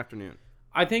 2 in the afternoon.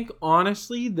 I think,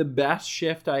 honestly, the best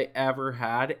shift I ever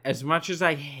had, as much as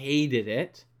I hated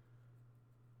it,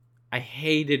 I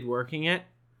hated working it,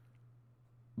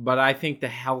 but I think the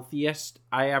healthiest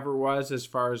I ever was as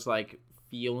far as, like,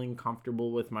 feeling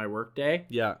comfortable with my workday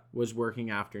was working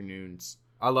afternoons.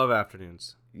 I love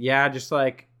afternoons. Yeah, just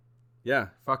like... Yeah,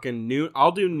 fucking noon.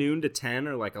 I'll do noon to 10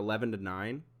 or like 11 to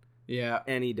 9. Yeah.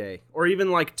 Any day. Or even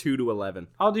like 2 to 11.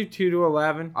 I'll do 2 to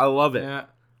 11. I love it. Yeah.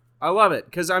 I love it.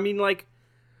 Because, I mean,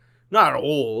 not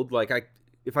old.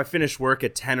 If I finish work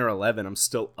at 10 or 11, I'm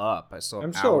still up.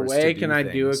 I'm still awake and I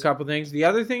do a couple things. The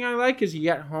other thing I like is you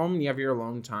get home and you have your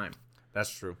alone time.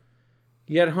 That's true.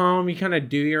 You get home, you kind of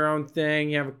do your own thing.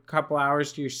 You have a couple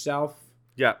hours to yourself.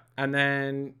 Yeah. And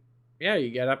then, you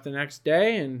get up the next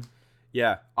day and...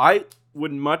 Yeah. I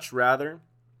would much rather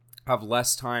have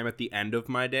less time at the end of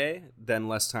my day than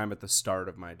less time at the start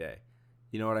of my day.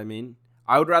 You know what I mean?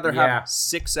 I would rather have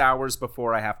 6 hours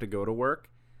before I have to go to work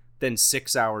than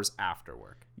 6 hours after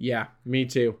work. Yeah, me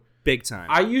too. Big time.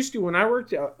 I used to, when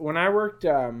I worked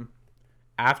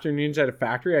afternoons at a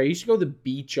factory, I used to go to the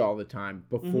beach all the time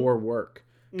before work.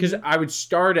 Because I would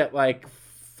start at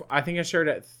I think I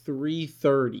started at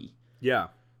 3:30. Yeah.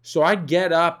 So I'd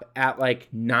get up at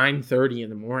 9:30 in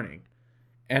the morning.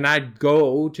 And I'd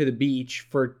go to the beach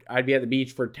I'd be at the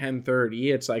beach for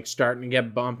 10:30. It's starting to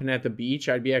get bumping at the beach.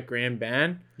 I'd be at Grand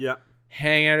Bend. Yeah.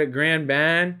 Hang out at Grand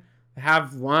Bend,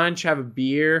 have lunch, have a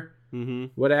beer,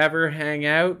 whatever, hang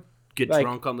out. Get like,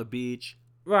 drunk on the beach.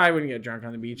 Well, I wouldn't get drunk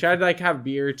on the beach. I'd like have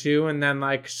beer or two and then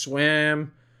like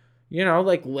swim, you know,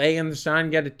 like lay in the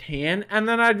sun, get a tan, and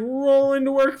then I'd roll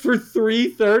into work for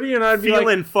 3:30 and I'd be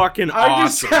feeling like, fucking I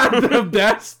awesome. just had the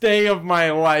best day of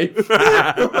my life.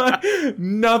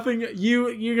 Nothing.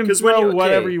 You can throw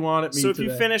whatever you want at me. So if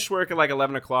today. you finish work at like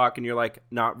 11 o'clock and you're like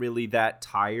not really that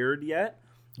tired yet,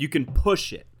 you can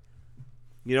push it.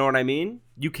 You know what I mean?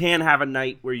 You can have a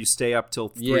night where you stay up till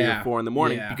 3 or 4 in the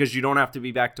morning because you don't have to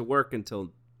be back to work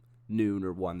until noon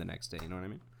or 1 the next day. You know what I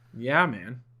mean? Yeah,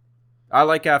 man. I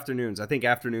like afternoons. I think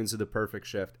afternoons are the perfect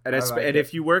shift. And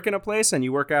if you work in a place and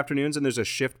you work afternoons and there's a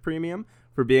shift premium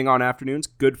for being on afternoons,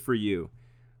 good for you.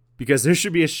 Because there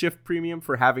should be a shift premium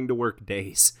for having to work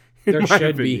days. There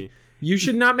should be. You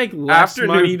should not make less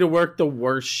money to work the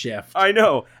worst shift. I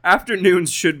know.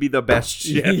 Afternoons should be the best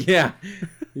shift. Yeah.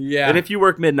 Yeah. And if you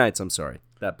work midnights, I'm sorry.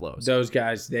 That blows. Those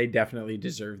guys, they definitely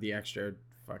deserve the extra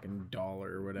fucking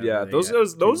dollar or whatever. Yeah, those are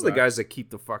the guys that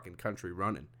keep the fucking country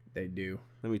running. They do.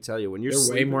 Let me tell you, when you're they're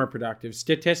sleeping, way more productive.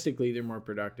 Statistically, they're more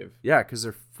productive. Yeah, because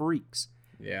they're freaks.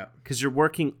 Yeah. Because you're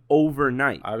working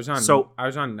overnight. I was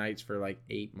on nights for like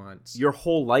 8 months. Your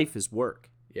whole life is work.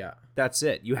 Yeah. That's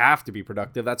it. You have to be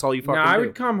productive. That's all you fucking do. I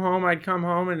would come home. I'd come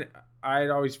home and I'd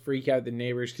always freak out the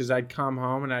neighbors because I'd come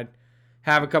home and I'd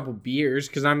have a couple beers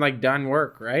because I'm like done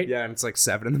work, right? Yeah, and it's like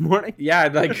 7 in the morning. Yeah,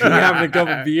 I'd like having a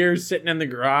couple beers, sitting in the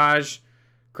garage,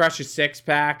 crush a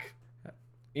 6-pack,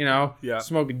 you know,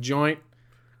 smoke a joint.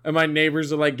 And my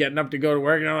neighbors are like getting up to go to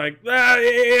work, and I'm like,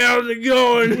 hey, how's it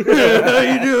going? How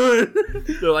you doing?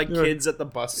 They're like kids at the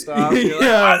bus stop.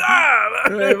 Yeah.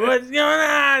 Like, what's going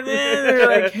on, man? They're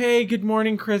like, hey, good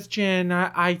morning, Christian.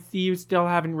 I see you still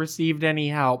haven't received any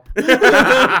help.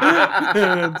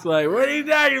 It's like, what are you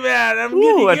talking about? I'm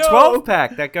gonna a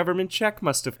 12-pack. That government check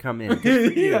must have come in.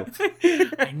 Good for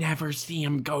you. I never see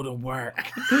him go to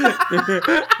work.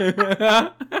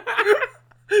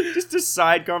 Just a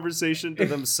side conversation to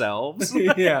themselves.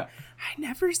 Yeah. I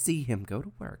never see him go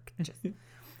to work.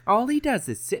 All he does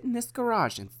is sit in this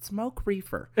garage and smoke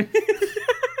reefer.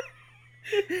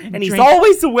 And he's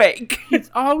always awake.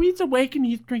 He's always awake and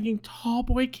he's drinking tall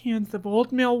boy cans of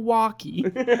Old Milwaukee.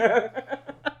 That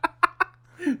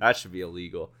should be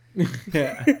illegal.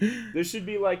 Yeah. There should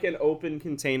be like an open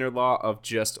container law of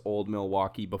just Old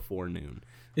Milwaukee before noon.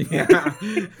 Yeah.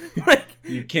 Like,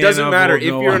 You can't doesn't matter. If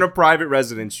Milwaukee. you're in a private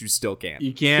residence, you still can't.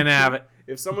 You can't have it.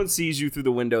 If someone sees you through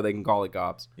the window, they can call it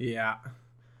cops. Yeah.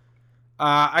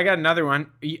 I got another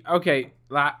one. Okay.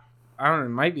 I don't know. It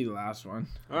might be the last one.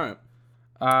 All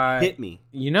right. Hit me.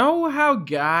 You know how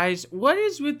guys... What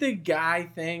is with the guy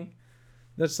thing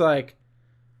that's like...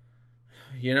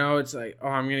 You know, it's like, oh,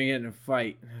 I'm going to get in a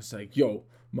fight. And it's like, yo,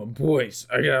 my boys.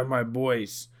 I got my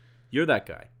boys. You're that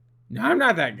guy. No, I'm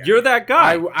not that guy. You're that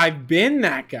guy. I've been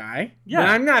that guy. Yeah. But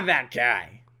I'm not that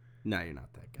guy. No, you're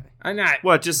not that guy. I'm not.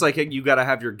 What, just like you got to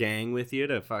have your gang with you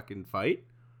to fucking fight?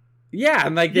 Yeah,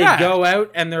 and like they go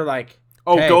out and they're like...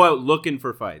 Oh, hey, go out looking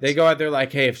for fights. They go out there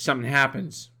like, hey, if something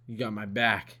happens, you got my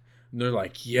back. And they're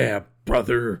like, yeah,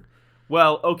 brother.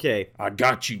 Well, okay. I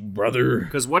got you, brother.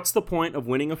 Because what's the point of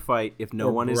winning a fight if no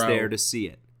one is there to see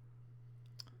it?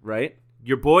 Right?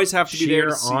 Your boys have to be there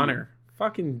to see honor.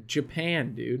 Fucking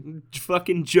Japan, dude.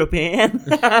 Fucking Japan?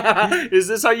 Is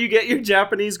this how you get your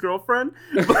Japanese girlfriend?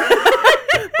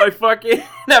 By fucking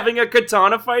having a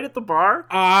katana fight at the bar?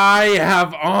 I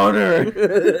have honor.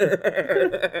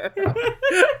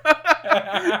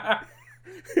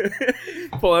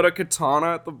 Pull out a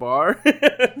katana at the bar.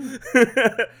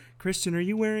 Christian, are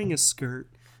you wearing a skirt?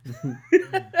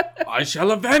 I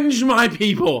shall avenge my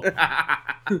people.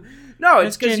 No,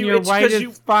 it's because you're white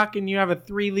as fuck and you have a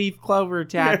 3-leaf clover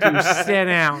tattoo. Sit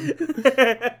down.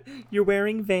 You're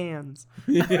wearing Vans.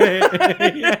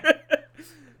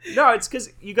 No, it's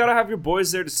because you gotta have your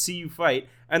boys there to see you fight,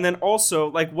 and then also,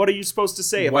 like, what are you supposed to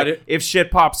say if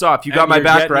shit pops off? You got my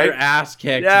back, right? Your ass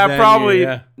kicked. Yeah, probably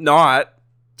not.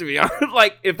 To be honest,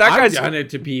 like if that guy's done it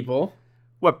to people.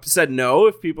 What, said no?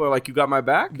 If people are like, you got my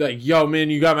back? Like, yo, man,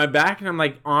 you got my back? And I'm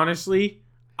like, honestly,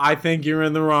 I think you're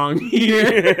in the wrong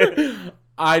here.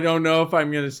 I don't know if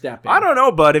I'm going to step in. I don't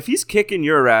know, bud. If he's kicking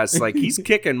your ass, like, he's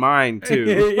kicking mine,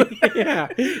 too. Yeah.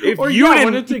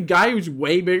 When it's a guy who's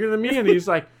way bigger than me, and he's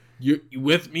like, you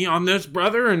with me on this,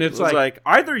 brother? And it's like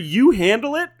either you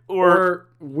handle it, or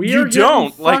we you are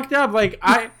don't. Fucked up. Like,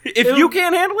 if you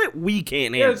can't handle it, we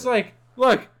can't handle it. It's like,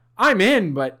 look, I'm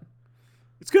in, but...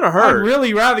 It's going to hurt. I'd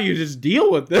really rather you just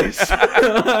deal with this.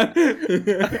 I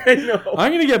know.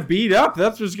 I'm going to get beat up.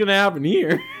 That's what's going to happen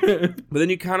here. But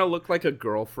then you kind of look like a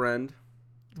girlfriend.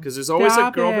 Because there's always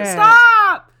Stop a girlfriend. it.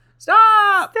 Stop!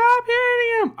 Stop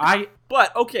hitting him.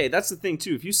 But, okay, that's the thing,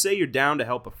 too. If you say you're down to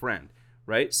help a friend,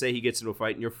 right? Say he gets into a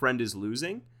fight and your friend is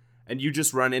losing, and you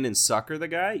just run in and sucker the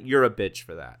guy, you're a bitch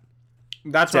for that.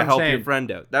 That's to what I'm help saying. your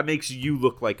friend out. That makes you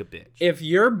look like a bitch. If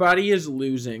your buddy is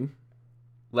losing,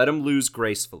 let him lose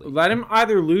gracefully. let him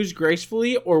either lose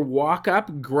gracefully or walk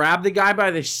up, grab the guy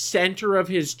by the center of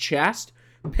his chest,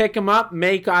 pick him up,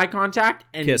 make eye contact,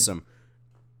 and kiss him.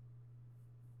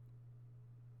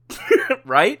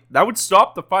 Right? That would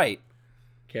stop the fight.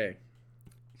 Okay.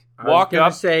 Walk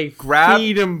up, say grab,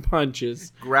 feed him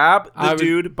punches. Grab the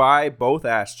dude by both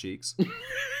ass cheeks.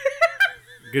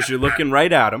 Because you're looking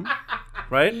right at him.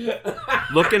 Right?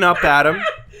 Looking up at him.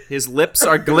 His lips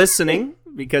are glistening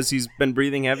because he's been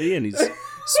breathing heavy and he's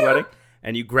sweating.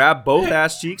 And you grab both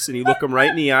ass cheeks and you look him right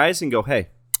in the eyes and go, hey,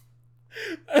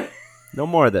 no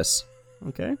more of this.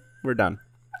 Okay? We're done.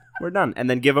 We're done. And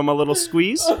then give him a little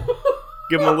squeeze.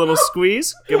 Give him a little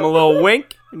squeeze. Give him a little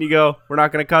wink. And you go, we're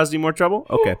not going to cause any more trouble?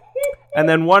 Okay. And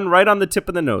then one right on the tip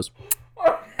of the nose.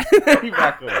 You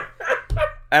back away.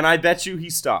 And I bet you he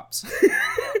stops.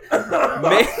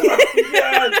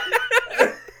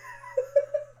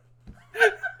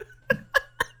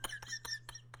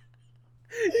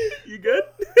 You good?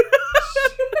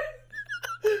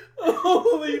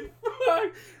 Holy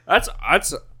fuck.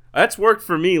 That's worked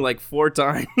for me like 4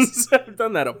 times. I've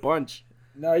done that a bunch.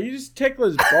 No, you just tickle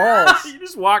his balls. You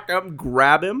just walk up and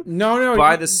grab him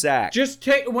by the sack. Just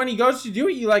when he goes to do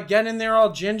it, you like get in there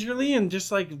all gingerly and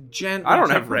just like gently. I don't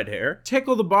have red hair.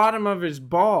 Tickle the bottom of his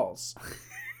balls.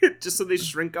 Just so they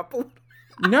shrink up a little.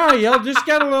 No, you'll just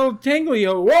get a little tingly.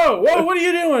 You'll, whoa, what are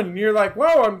you doing? And you're like,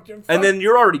 whoa, and then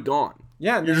you're already gone.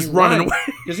 Yeah, and you're just running away.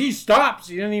 Because he stops.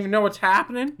 You don't even know what's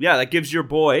happening. Yeah, that gives your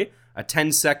boy a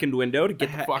 10-second window to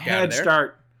get the fuck out of there. Head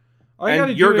start.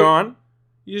 And you're gone.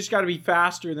 You just got to be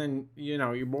faster than,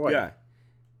 your boy. Yeah.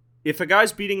 If a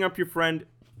guy's beating up your friend,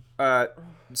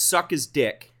 suck his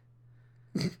dick,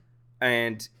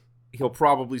 and he'll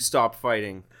probably stop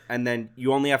fighting. And then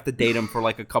you only have to date him for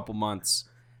like a couple months,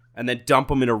 and then dump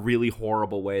him in a really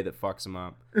horrible way that fucks him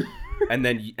up, and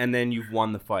then you've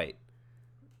won the fight.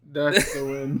 That's the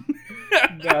win.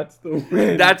 That's the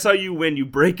win. That's how you win. You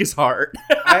break his heart.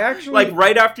 I actually like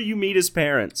right after you meet his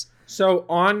parents. So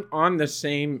on the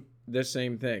same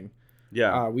thing.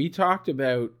 Yeah. We talked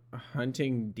about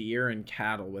hunting deer and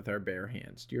cattle with our bare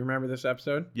hands. Do you remember this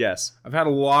episode? Yes. I've had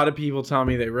a lot of people tell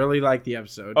me they really like the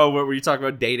episode. Oh, were you talking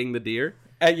about dating the deer?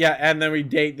 Yeah, and then we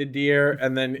date the deer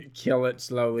and then kill it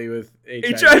slowly with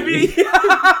HIV.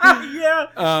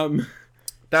 Yeah.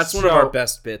 That's one of our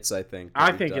best bits, I think.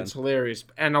 I think it's hilarious,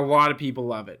 and a lot of people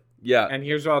love it. Yeah. And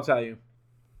here's what I'll tell you.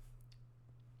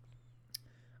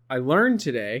 I learned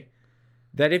today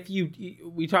that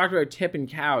we talked about tipping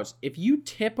cows. If you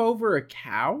tip over a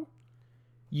cow,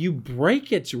 you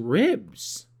break its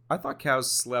ribs. I thought cows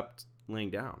slept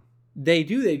laying down. They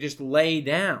do. They just lay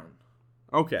down.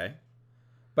 Okay.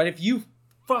 But if you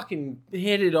fucking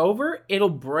hit it over, it'll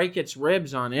break its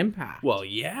ribs on impact. Well,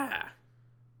 yeah.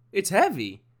 It's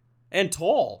heavy and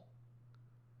tall.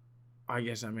 I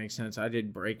guess that makes sense. I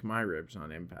did break my ribs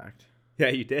on impact. Yeah,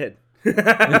 you did.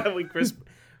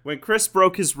 When Chris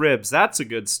broke his ribs, that's a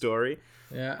good story.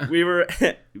 Yeah. We were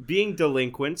being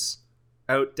delinquents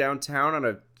out downtown on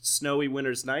a snowy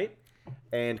winter's night,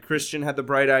 and Christian had the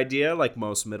bright idea, like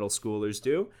most middle schoolers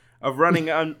do, of running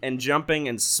and jumping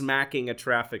and smacking a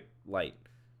traffic light.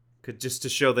 Just to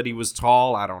show that he was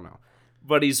tall, I don't know.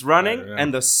 But he's running,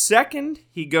 and the second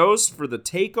he goes for the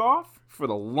takeoff, for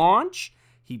the launch,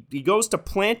 he goes to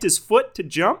plant his foot to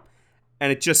jump,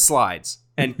 and it just slides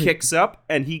and kicks up,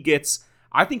 and he gets...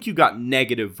 I think you got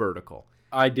negative vertical.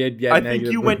 I did get negative. I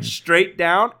think you went straight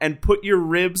down and put your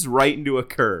ribs right into a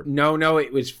curve. No,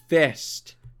 it was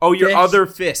fist. Oh, your other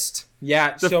fist.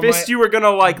 Yeah. The fist you were going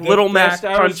to, Little Mac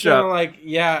punch up.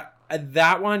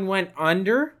 That one went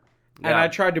under, and I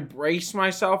tried to brace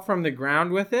myself from the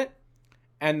ground with it,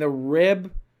 and the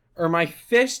rib, or my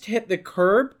fist hit the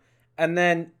curb, and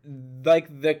then,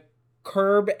 the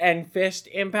curb and fist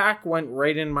impact went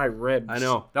right in my ribs. I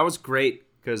know. That was great.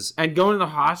 And going to the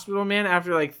hospital, man,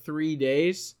 after 3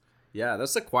 days. Yeah,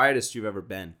 that's the quietest you've ever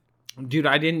been. Dude,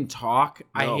 I didn't talk.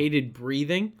 No. I hated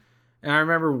breathing. And I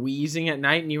remember wheezing at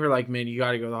night, and you were like, man, you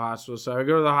got to go to the hospital. So I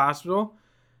go to the hospital,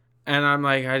 and I'm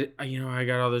like, I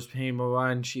got all this pain, blah, blah.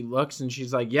 And she looks, and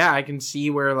she's like, yeah, I can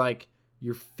see where,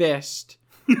 your fist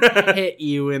hit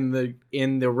you in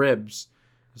the ribs.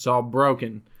 It's all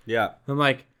broken. Yeah. I'm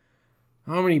like,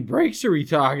 how many breaks are we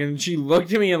talking? And she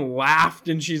looked at me and laughed,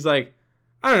 and she's like,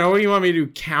 I don't know. What do you want me to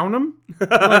do? Count them? I'm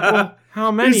like, well, how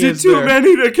many is there? Is it too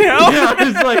many to count? Yeah,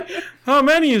 it's like, how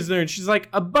many is there? And she's like,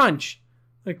 a bunch.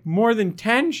 Like, more than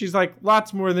 10? She's like,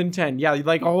 lots more than 10. Yeah,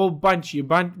 like a whole bunch. You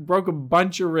broke a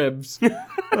bunch of ribs.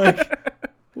 Like,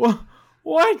 what?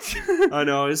 I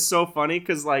know, it's so funny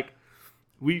because, like,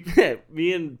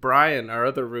 me and Brian, our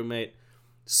other roommate,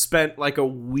 spent like a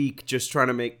week just trying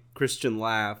to make Christian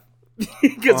laugh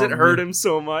because it hurt him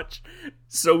so much.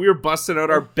 So we were busting out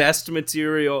our best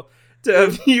material to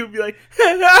have you be like,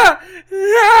 try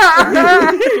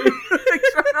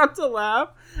not to laugh.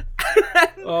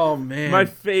 Oh, man. My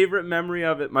favorite memory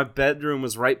of it, my bedroom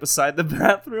was right beside the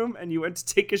bathroom, and you went to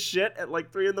take a shit at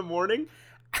like 3 a.m.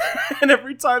 And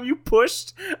every time you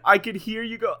pushed, I could hear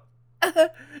you go,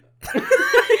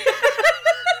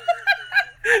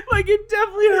 like, it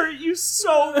definitely hurt you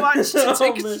so much to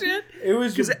take a shit. It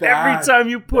was because bad. every time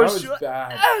you push, That was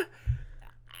bad.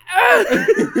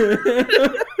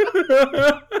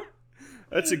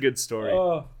 That's a good story.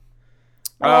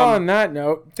 On that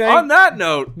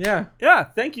note, yeah,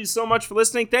 thank you so much for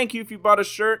listening. Thank you if you bought a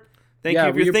shirt. Thank you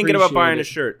if you're thinking about buying a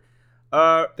shirt.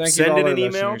 Send in an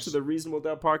email to the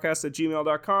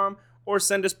reasonabledoubtpodcast@gmail.com or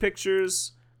send us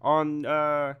pictures on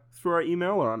through our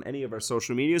email or on any of our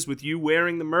social medias with you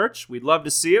wearing the merch. We'd love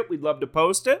to see it. We'd love to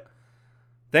post it.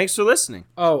 Thanks for listening.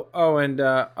 Oh,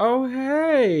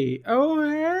 hey,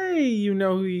 you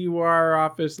know who you are,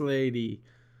 office lady.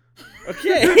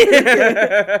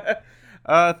 Okay.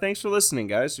 Thanks for listening,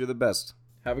 guys. You're the best.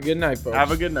 Have a good night, folks. Have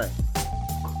a good night.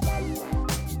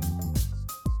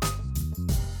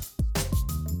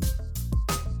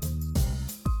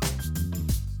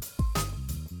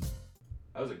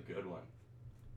 That was a good one.